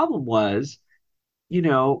 And the problem was,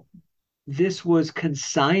 this was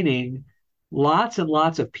consigning lots and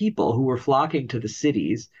lots of people who were flocking to the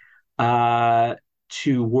cities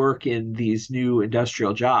to work in these new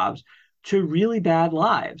industrial jobs to really bad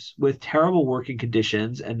lives with terrible working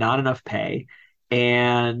conditions and not enough pay.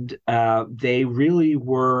 And they really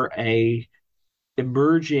were a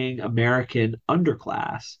emerging American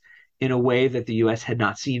underclass in a way that the U.S. had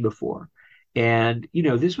not seen before. And,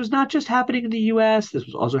 this was not just happening in the U.S., this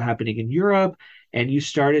was also happening in Europe. And you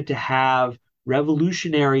started to have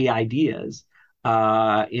revolutionary ideas in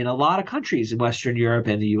a lot of countries in Western Europe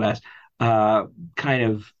and the U.S., kind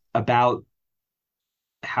of about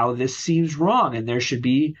how this seems wrong and there should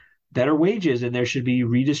be better wages and there should be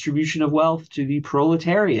redistribution of wealth to the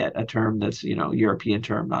proletariat, a term that's, European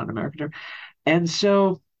term, not an American term. And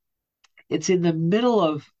so it's in the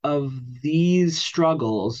middle of these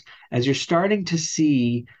struggles as you're starting to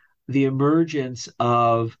see the emergence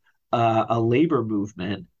of a labor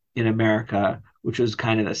movement in America, which was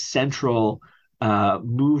kind of a central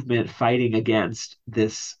movement fighting against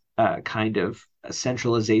this kind of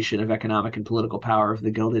centralization of economic and political power of the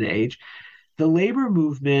Gilded Age. The labor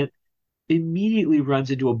movement immediately runs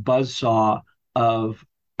into a buzzsaw of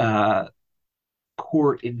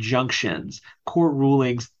court injunctions, court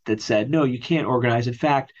rulings that said, no, you can't organize. In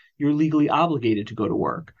fact, you're legally obligated to go to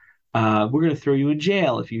work. We're going to throw you in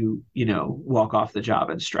jail if you, walk off the job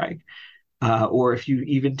and strike, or if you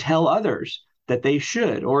even tell others that they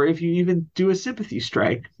should, or if you even do a sympathy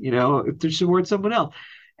strike, to support someone else.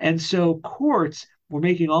 And so courts were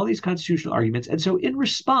making all these constitutional arguments. And so in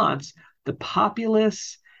response, the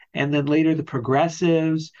populists and then later the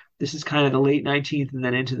progressives, this is kind of the late 19th and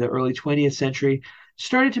then into the early 20th century,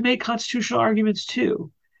 started to make constitutional arguments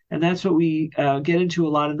too. And that's what we get into a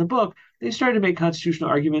lot in the book. They started to make constitutional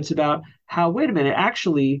arguments about how, wait a minute,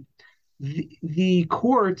 actually, the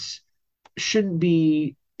courts shouldn't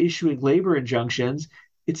be issuing labor injunctions.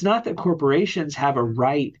 It's not that corporations have a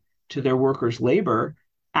right to their workers' labor.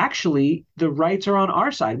 Actually, the rights are on our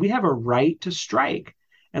side. We have a right to strike.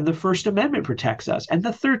 And the First Amendment protects us. And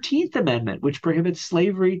the 13th Amendment, which prohibits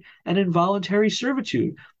slavery and involuntary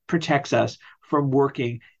servitude, protects us from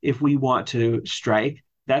working if we want to strike.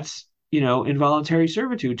 That's, involuntary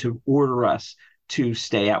servitude to order us to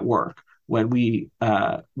stay at work when we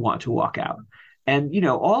want to walk out. And,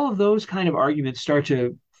 all of those kind of arguments start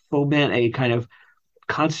to foment a kind of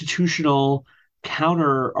constitutional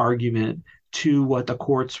counter argument to what the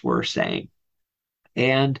courts were saying.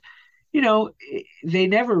 And, they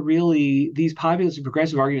never really, these populist and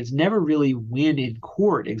progressive arguments never really win in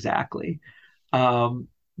court exactly. But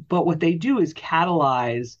what they do is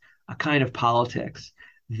catalyze a kind of politics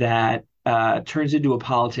that turns into a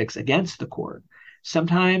politics against the court.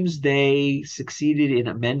 Sometimes they succeeded in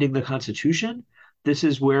amending the Constitution. This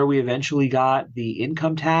is where we eventually got the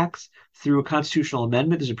income tax through a constitutional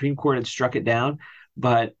amendment. The Supreme Court had struck it down,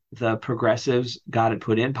 but the progressives got it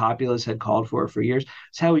put in. Populists had called for it for years.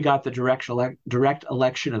 It's how we got the direct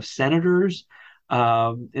election of senators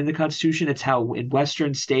in the Constitution. It's how in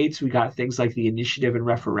Western states we got things like the initiative and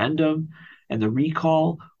referendum and the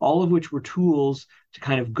recall, all of which were tools to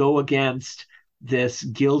kind of go against this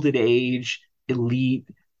Gilded Age elite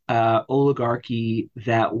oligarchy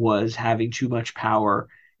that was having too much power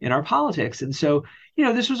in our politics. And so,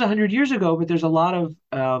 this was 100 years ago, but there's a lot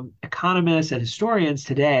of economists and historians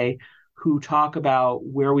today who talk about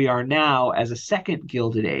where we are now as a second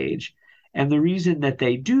Gilded Age. And the reason that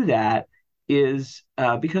they do that is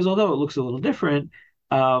because although it looks a little different,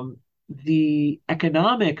 the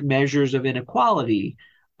economic measures of inequality,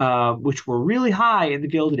 which were really high in the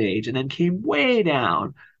Gilded Age and then came way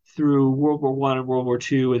down through World War I and World War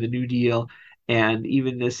II and the New Deal and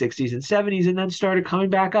even the 60s and 70s, and then started coming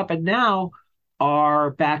back up and now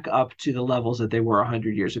are back up to the levels that they were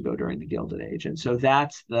 100 years ago during the Gilded Age. And so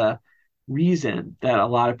that's the reason that a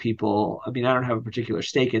lot of people, I don't have a particular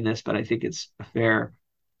stake in this, but I think it's a fair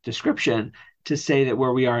description to say that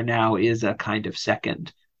where we are now is a kind of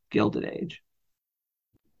second Gilded Age.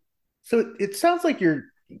 So it sounds like you're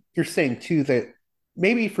saying too that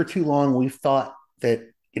maybe for too long we've thought that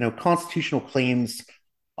constitutional claims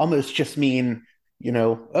almost just mean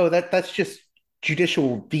that's just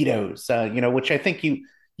judicial vetoes, which I think you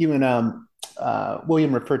and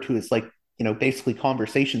William referred to as basically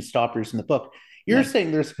conversation stoppers in the book. You're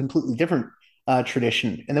saying there's a completely different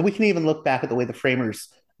tradition, and then we can even look back at the way the framers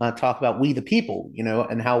talk about we the people,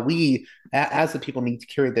 and how we as the people need to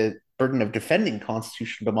carry the burden of defending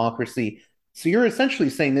constitutional democracy. So you're essentially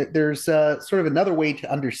saying that there's sort of another way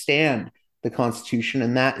to understand the Constitution,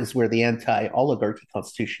 and that is where the anti-oligarchy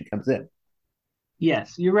Constitution comes in.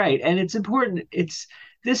 Yes, you're right, and it's important. It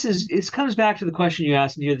comes back to the question you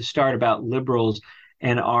asked near the start about liberals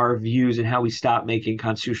and our views and how we stop making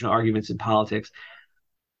constitutional arguments in politics.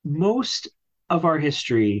 Most of our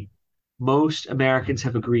history, most Americans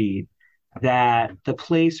have agreed that the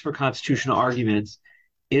place for constitutional arguments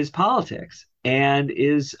is politics and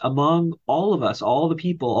is among all of us, all the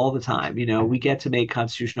people, all the time. We get to make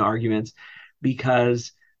constitutional arguments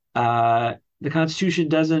because the Constitution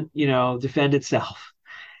doesn't, defend itself.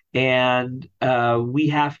 And we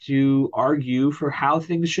have to argue for how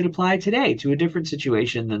things should apply today to a different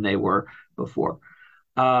situation than they were before.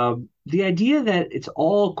 The idea that it's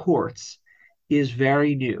all courts is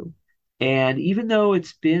very new. And even though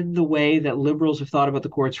it's been the way that liberals have thought about the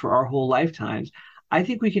courts for our whole lifetimes, I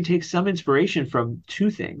think we can take some inspiration from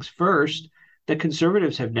two things. First, that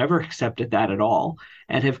conservatives have never accepted that at all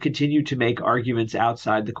and have continued to make arguments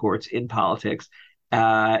outside the courts in politics,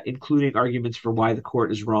 including arguments for why the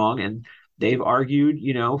court is wrong. And they've argued,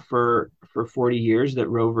 for 40 years that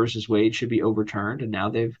Roe versus Wade should be overturned, and now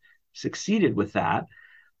they've succeeded with that.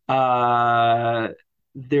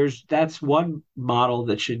 That's one model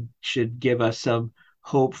that should give us some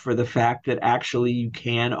hope for the fact that actually you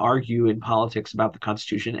can argue in politics about the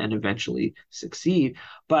Constitution and eventually succeed.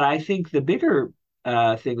 But I think the bigger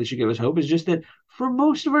thing that should give us hope is just that for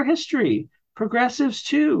most of our history, progressives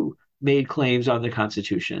too made claims on the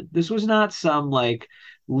Constitution. This was not some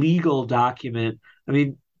legal document.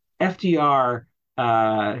 FDR,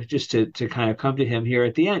 just to kind of come to him here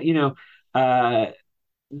at the end,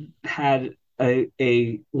 had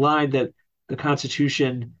a line that the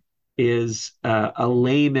Constitution is a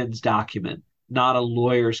layman's document, not a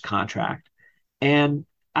lawyer's contract. And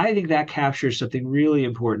I think that captures something really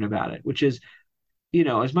important about it, which is,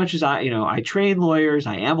 as much as I train lawyers,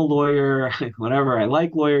 I am a lawyer, whatever, I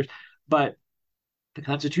like lawyers, but the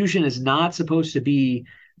Constitution is not supposed to be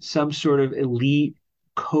some sort of elite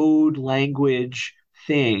code language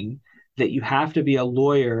thing that you have to be a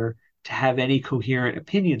lawyer to have any coherent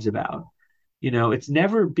opinions about. It's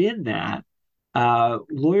never been that.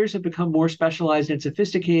 Lawyers have become more specialized and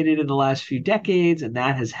sophisticated in the last few decades, and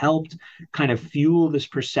that has helped kind of fuel this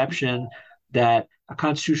perception that a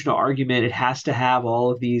constitutional argument, it has to have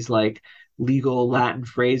all of these legal Latin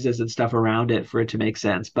phrases and stuff around it for it to make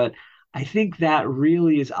sense. But I think that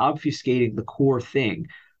really is obfuscating the core thing,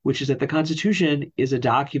 which is that the Constitution is a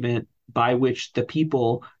document by which the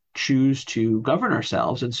people choose to govern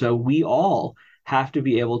ourselves. And so we all have to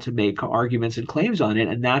be able to make arguments and claims on it.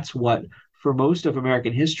 And that's what, for most of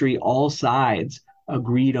American history, all sides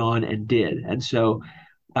agreed on and did. And so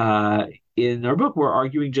in our book, we're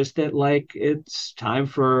arguing just that it's time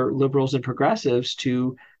for liberals and progressives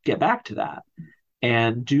to get back to that.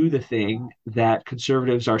 and do the thing that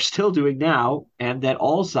conservatives are still doing now and that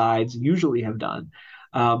all sides usually have done.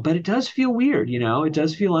 But it does feel weird, it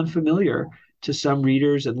does feel unfamiliar to some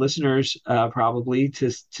readers and listeners, probably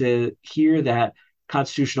to hear that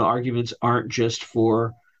constitutional arguments aren't just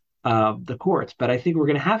for the courts. But I think we're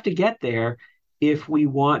going to have to get there if we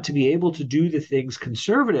want to be able to do the things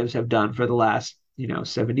conservatives have done for the last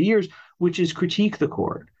 70 years, which is critique the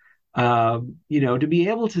court. To be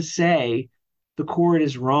able to say the court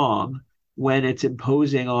is wrong when it's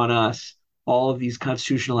imposing on us all of these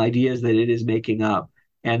constitutional ideas that it is making up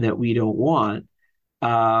and that we don't want.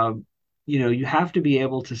 You have to be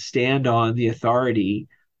able to stand on the authority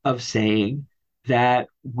of saying that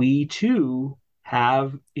we too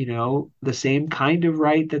have, the same kind of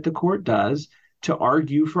right that the court does to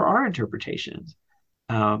argue for our interpretations.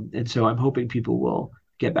 And so I'm hoping people will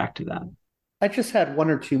get back to that. I just had one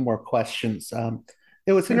or two more questions.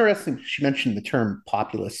 It was interesting she mentioned the term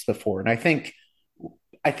populists before, and I think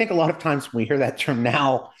a lot of times when we hear that term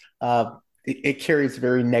now, it carries a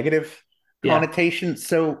very negative connotation.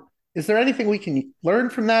 So, is there anything we can learn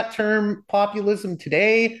from that term, populism,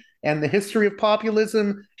 today, and the history of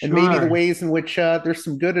populism, and maybe the ways in which there's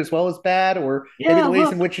some good as well as bad, or maybe the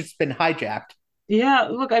ways in which it's been hijacked? Yeah,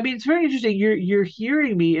 look, I mean, it's very interesting. You're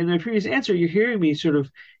hearing me in the previous answer. You're hearing me sort of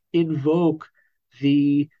invoke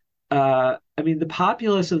the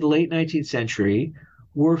populists of the late 19th century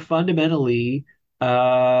were fundamentally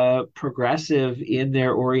progressive in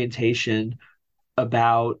their orientation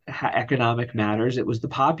about economic matters. It was the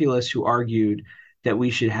populists who argued that we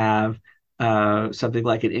should have something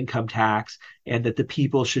like an income tax and that the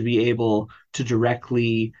people should be able to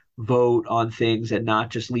directly vote on things and not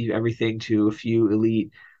just leave everything to a few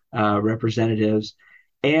elite representatives.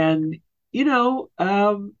 And,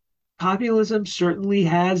 populism certainly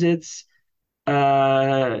has its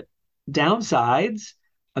downsides.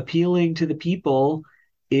 Appealing to the people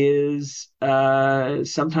is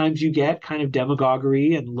sometimes you get kind of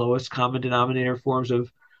demagoguery and lowest common denominator forms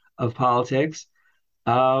of politics.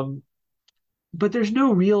 But there's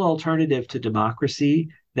no real alternative to democracy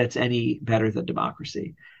that's any better than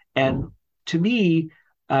democracy. And to me,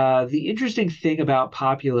 the interesting thing about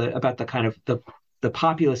the kind of the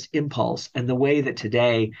populist impulse and the way that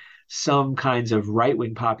today some kinds of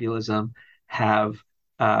right-wing populism have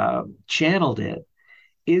channeled it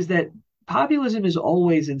is that populism is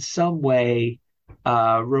always in some way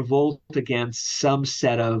revolt against some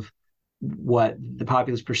set of what the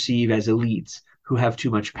populists perceive as elites who have too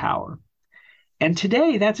much power. And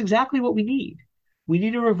today, that's exactly what we need. We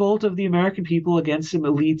need a revolt of the American people against some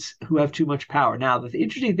elites who have too much power. Now, the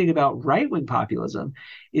interesting thing about right-wing populism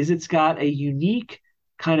is it's got a unique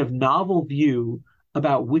kind of novel view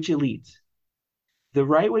about which elites. The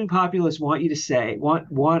right-wing populists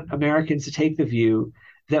want Americans to take the view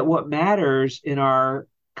that what matters in our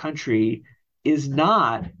country is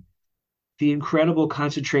not the incredible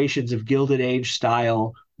concentrations of Gilded Age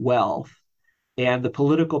style wealth and the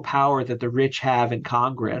political power that the rich have in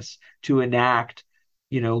Congress to enact,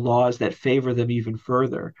 laws that favor them even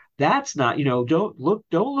further. That's not, don't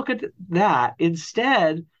look at that.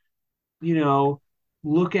 Instead,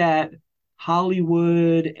 look at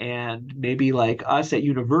Hollywood and maybe like us at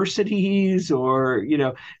universities, or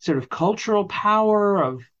sort of cultural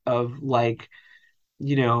power of like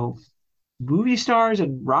movie stars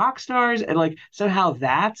and rock stars, and like somehow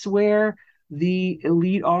that's where the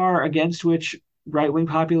elite are against which right-wing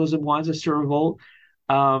populism wants us to revolt.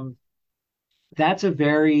 That's a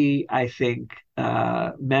very, I think,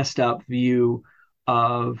 messed up view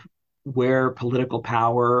of where political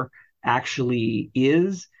power actually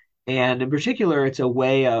is. And in particular, it's a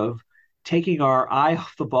way of taking our eye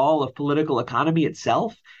off the ball of political economy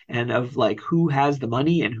itself and of like who has the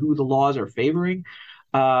money and who the laws are favoring,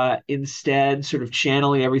 instead sort of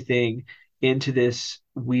channeling everything into this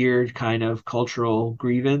weird kind of cultural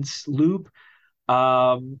grievance loop.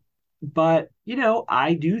 But,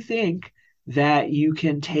 I do think that you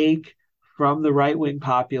can take from the right-wing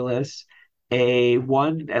populists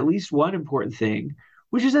at least one important thing,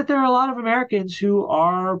 which is that there are a lot of Americans who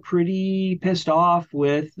are pretty pissed off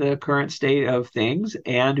with the current state of things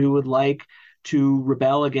and who would like to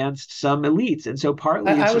rebel against some elites. And so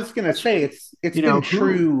partly I was going to say it's been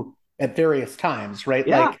true at various times, right?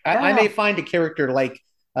 Yeah, I may find a character like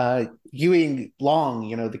Ewing Long,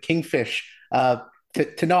 the Kingfish,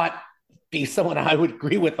 to not be someone I would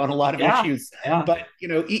agree with on a lot of issues. Yeah. But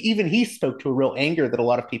even he spoke to a real anger that a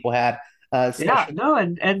lot of people had. And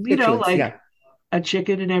a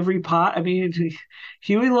chicken in every pot. I mean,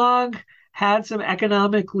 Huey Long had some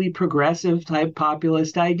economically progressive type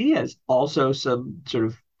populist ideas, also some sort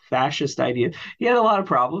of fascist ideas. He had a lot of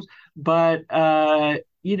problems, but I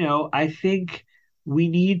think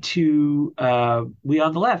we on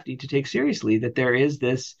the left need to take seriously that there is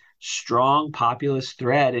this strong populist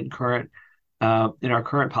thread in our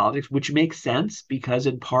current politics, which makes sense because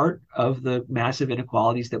in part of the massive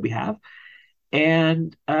inequalities that we have.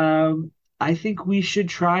 And I think we should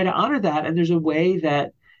try to honor that. And there's a way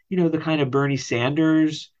that, the kind of Bernie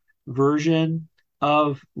Sanders version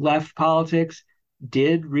of left politics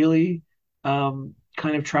did really kind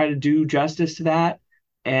of try to do justice to that.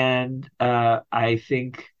 And I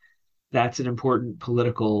think that's an important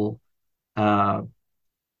political uh,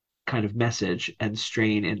 kind of message and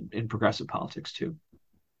strain in progressive politics too.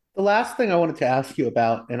 The last thing I wanted to ask you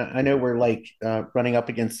about, and I know we're like running up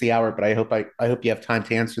against the hour, but I hope you have time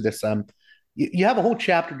to answer this. You have a whole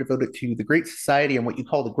chapter devoted to the Great Society and what you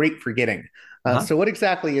call the Great Forgetting. Uh-huh. So, what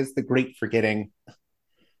exactly is the Great Forgetting?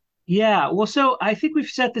 Yeah, well, so I think we've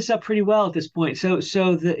set this up pretty well at this point.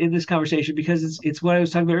 In this conversation, because it's what I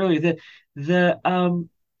was talking about earlier, the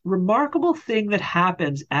remarkable thing that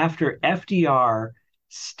happens after FDR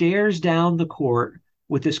stares down the court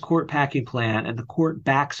with this court packing plan and the court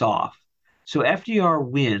backs off. So FDR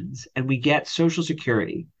wins, and we get Social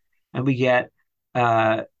Security, and we get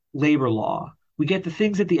labor law. We get the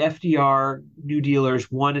things that the FDR New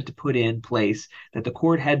Dealers wanted to put in place that the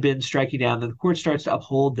court had been striking down, that the court starts to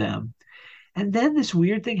uphold them. And then this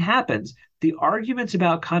weird thing happens. The arguments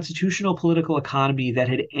about constitutional political economy that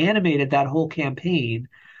had animated that whole campaign,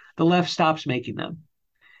 the left stops making them.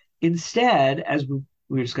 Instead, as we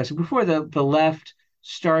were discussing before, the left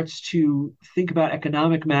starts to think about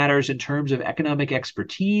economic matters in terms of economic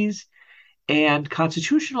expertise and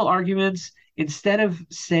constitutional arguments. Instead of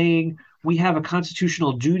saying we have a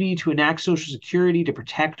constitutional duty to enact Social Security to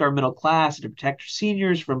protect our middle class and to protect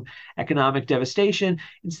seniors from economic devastation,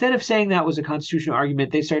 instead of saying that was a constitutional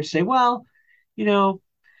argument, they start to say, well, the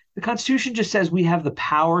Constitution just says we have the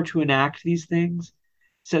power to enact these things,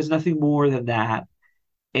 it says nothing more than that.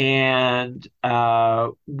 And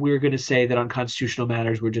we're going to say that on constitutional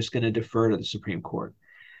matters, we're just going to defer to the Supreme Court.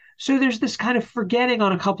 So there's this kind of forgetting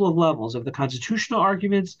on a couple of levels of the constitutional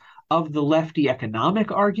arguments, of the lefty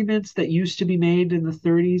economic arguments that used to be made in the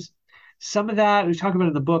 30s. Some of that, we talk about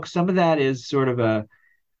in the book, some of that is sort of the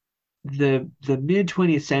mid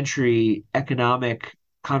 20th century economic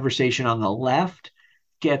conversation on the left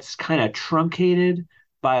gets kind of truncated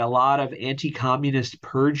by a lot of anti-communist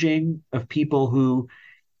purging of people who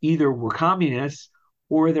either were communists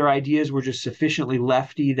or their ideas were just sufficiently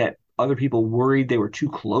lefty that other people worried they were too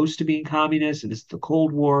close to being communists, and it's the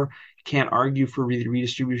Cold War. You can't argue for the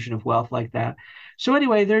redistribution of wealth like that. So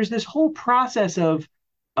anyway, there's this whole process of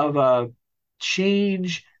a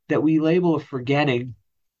change that we label a forgetting,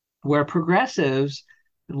 where progressives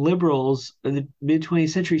and liberals in the mid 20th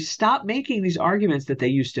century stopped making these arguments that they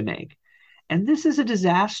used to make. And this is a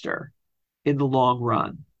disaster in the long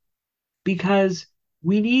run because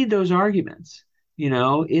we need those arguments. In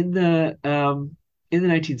the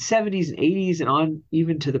 1970s and 80s and on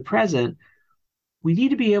even to the present, we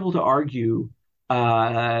need to be able to argue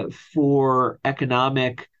for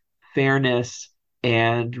economic fairness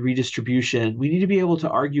and redistribution. We need to be able to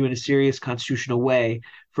argue in a serious constitutional way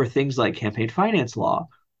for things like campaign finance law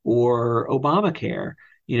or Obamacare.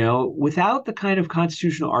 Without the kind of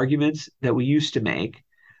constitutional arguments that we used to make,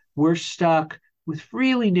 we're stuck with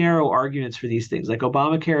really narrow arguments for these things. Like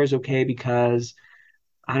Obamacare is okay because,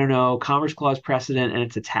 I don't know, Commerce Clause precedent and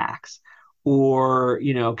it's a tax. Or,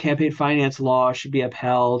 campaign finance law should be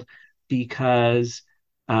upheld because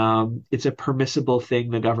it's a permissible thing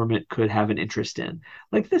the government could have an interest in.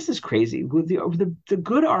 Like, this is crazy. With the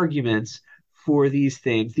good arguments for these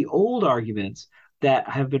things, the old arguments that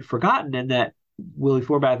have been forgotten and that Willie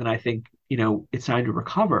Forbath and I think, it's time to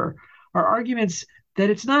recover, are arguments that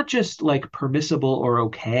it's not just like permissible or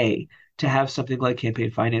okay to have something like campaign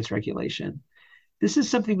finance regulation. This is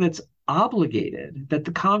something that's obligated, that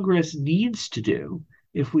the Congress needs to do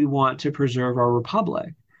if we want to preserve our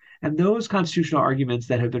republic. And those constitutional arguments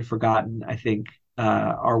that have been forgotten, I think,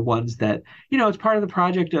 are ones that, it's part of the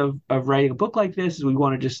project of writing a book like this, is we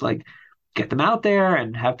want to just like get them out there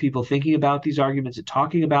and have people thinking about these arguments and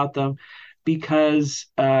talking about them. Because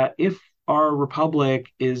if our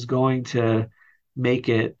republic is going to make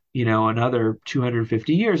it, another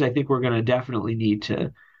 250 years, I think we're going to definitely need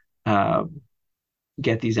to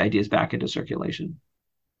get these ideas back into circulation.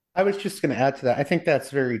 I was just going to add to that. I think that's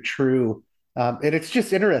very true. And it's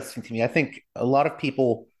just interesting to me. I think a lot of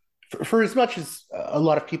people, for as much as a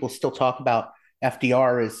lot of people still talk about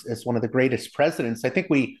FDR as one of the greatest presidents, I think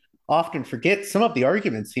we often forget some of the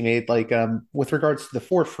arguments he made, like with regards to the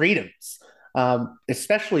four freedoms.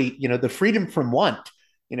 especially, the freedom from want,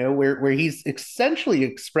 where he's essentially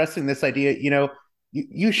expressing this idea,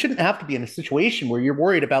 you shouldn't have to be in a situation where you're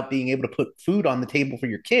worried about being able to put food on the table for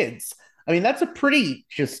your kids. I mean, that's a pretty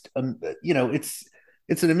just,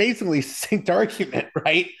 it's an amazingly succinct argument,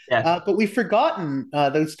 right? Yeah. But we've forgotten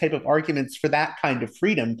those type of arguments for that kind of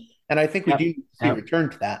freedom, and I think we do see a return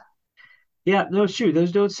to that. Yeah, no, it's true.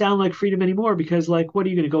 Those don't sound like freedom anymore because, like, what are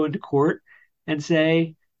you going to go into court and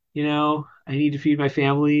say, I need to feed my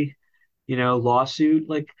family, lawsuit?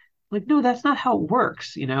 Like, no, that's not how it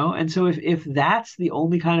works, And so if that's the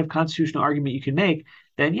only kind of constitutional argument you can make,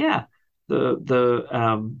 then yeah,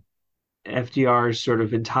 the FDR's sort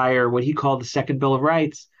of entire what he called the Second Bill of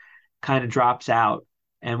Rights kind of drops out,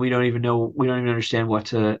 and we don't even understand what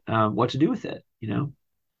to do with it,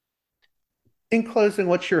 In closing,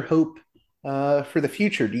 what's your hope for the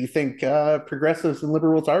future? Do you think progressives and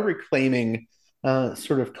liberals are reclaiming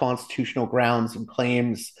sort of constitutional grounds and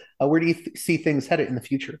claims? Where do you see things headed in the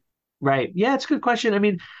future? Right. Yeah, it's a good question. I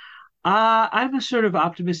mean, I'm a sort of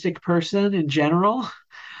optimistic person in general.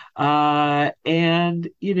 And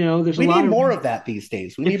there's we a lot need more of that these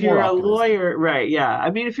days. We need more optimism. If you're a lawyer, right? Yeah. I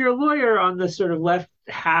mean, if you're a lawyer on the sort of left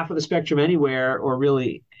half of the spectrum anywhere, or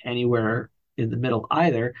really anywhere in the middle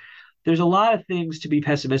either, there's a lot of things to be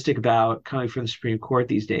pessimistic about coming from the Supreme Court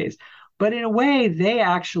these days. But in a way, they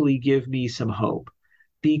actually give me some hope,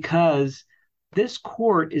 because this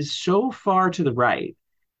court is so far to the right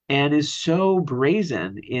and is so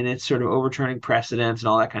brazen in its sort of overturning precedents and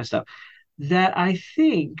all that kind of stuff, that I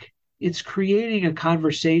think it's creating a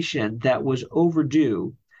conversation that was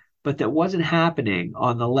overdue, but that wasn't happening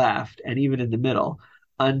on the left and even in the middle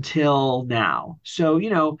until now. So,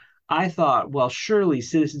 I thought, well, surely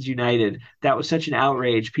Citizens United, that was such an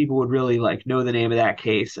outrage, people would really know the name of that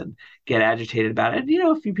case and get agitated about it. And,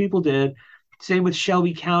 a few people did. Same with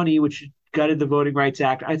Shelby County, which gutted the Voting Rights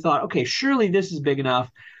Act. I thought, okay, surely this is big enough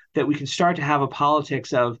that we can start to have a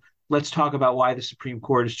politics of, let's talk about why the Supreme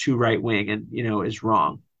Court is too right-wing and, is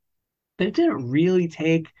wrong. But it didn't really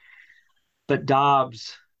take, but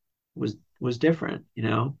Dobbs was different,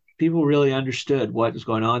 People really understood what was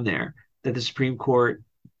going on there, that the Supreme Court,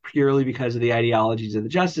 purely because of the ideologies of the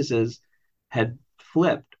justices, had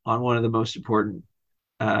flipped on one of the most important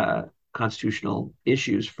constitutional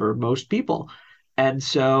issues for most people. And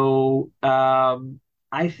so I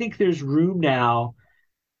think there's room now.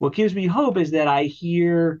 What gives me hope is that I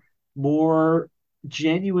hear more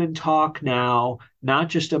genuine talk now, not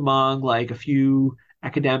just among a few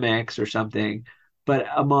academics or something, but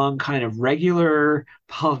among kind of regular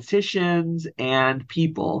politicians and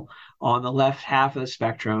people on the left half of the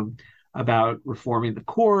spectrum about reforming the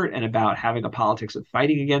court and about having a politics of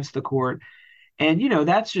fighting against the court. And,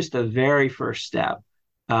 that's just the very first step.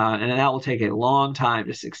 And that will take a long time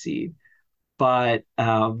to succeed. But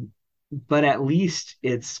at least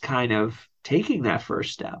it's kind of taking that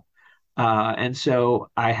first step. And so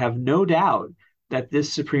I have no doubt that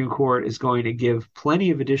this Supreme Court is going to give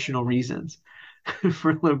plenty of additional reasons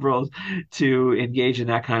for liberals to engage in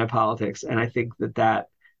that kind of politics. And I think that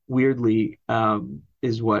weirdly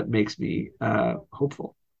is what makes me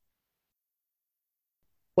hopeful.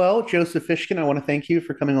 Well, Joseph Fishkin, I want to thank you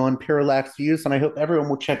for coming on Parallax Views, and I hope everyone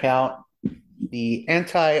will check out the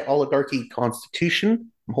Anti-Oligarchy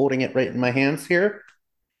Constitution. I'm holding it right in my hands here.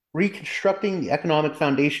 Reconstructing the Economic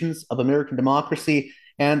Foundations of American Democracy.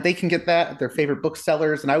 And they can get that at their favorite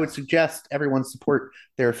booksellers. And I would suggest everyone support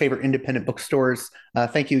their favorite independent bookstores.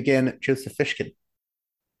 Thank you again, Joseph Fishkin.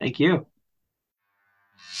 Thank you.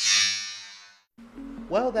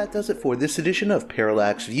 Well, that does it for this edition of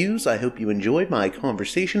Parallax Views. I hope you enjoyed my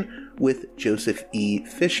conversation with Joseph E.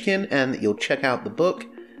 Fishkin, and that you'll check out the book,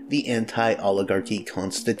 The Anti-Oligarchy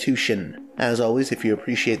Constitution. As always, if you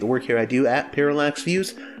appreciate the work here I do at Parallax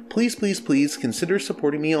Views, please consider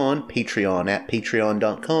supporting me on Patreon at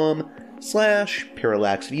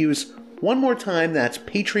patreon.com/parallaxviews. One more time, that's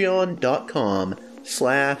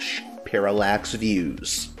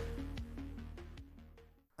patreon.com/parallaxviews.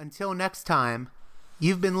 Until next time,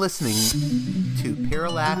 you've been listening to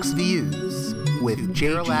Parallax Views with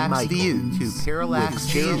Parallax Views to Parallax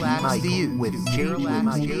Views with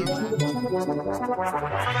Parallax Views.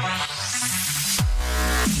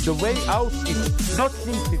 The way out is not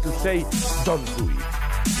simply to say, don't do it,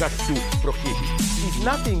 just to prohibit. If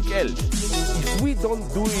nothing else, if we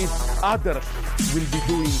don't do it, others will be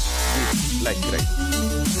doing it like crazy.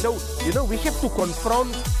 So, we have to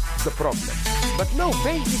confront the problem. But no,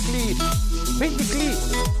 basically,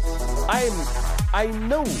 I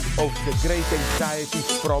know of the great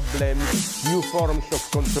anxieties, problems, new forms of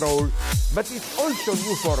control, but it's also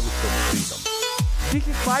new forms of freedom. This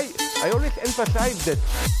is why I always emphasize that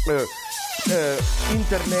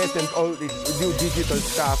internet and all this new digital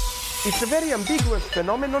stuff, it's a very ambiguous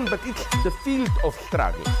phenomenon, but it's the field of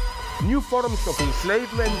struggle. New forms of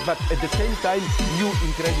enslavement, but at the same time, new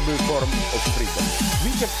incredible forms of freedom. We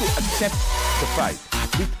have to accept the fight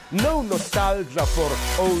with no nostalgia for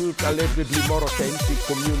old, allegedly more authentic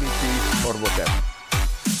communities or whatever.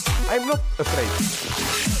 I'm not afraid.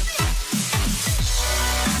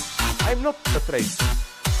 I'm not afraid.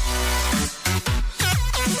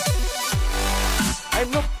 I'm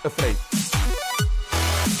not afraid.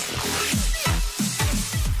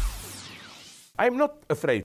 I'm not afraid.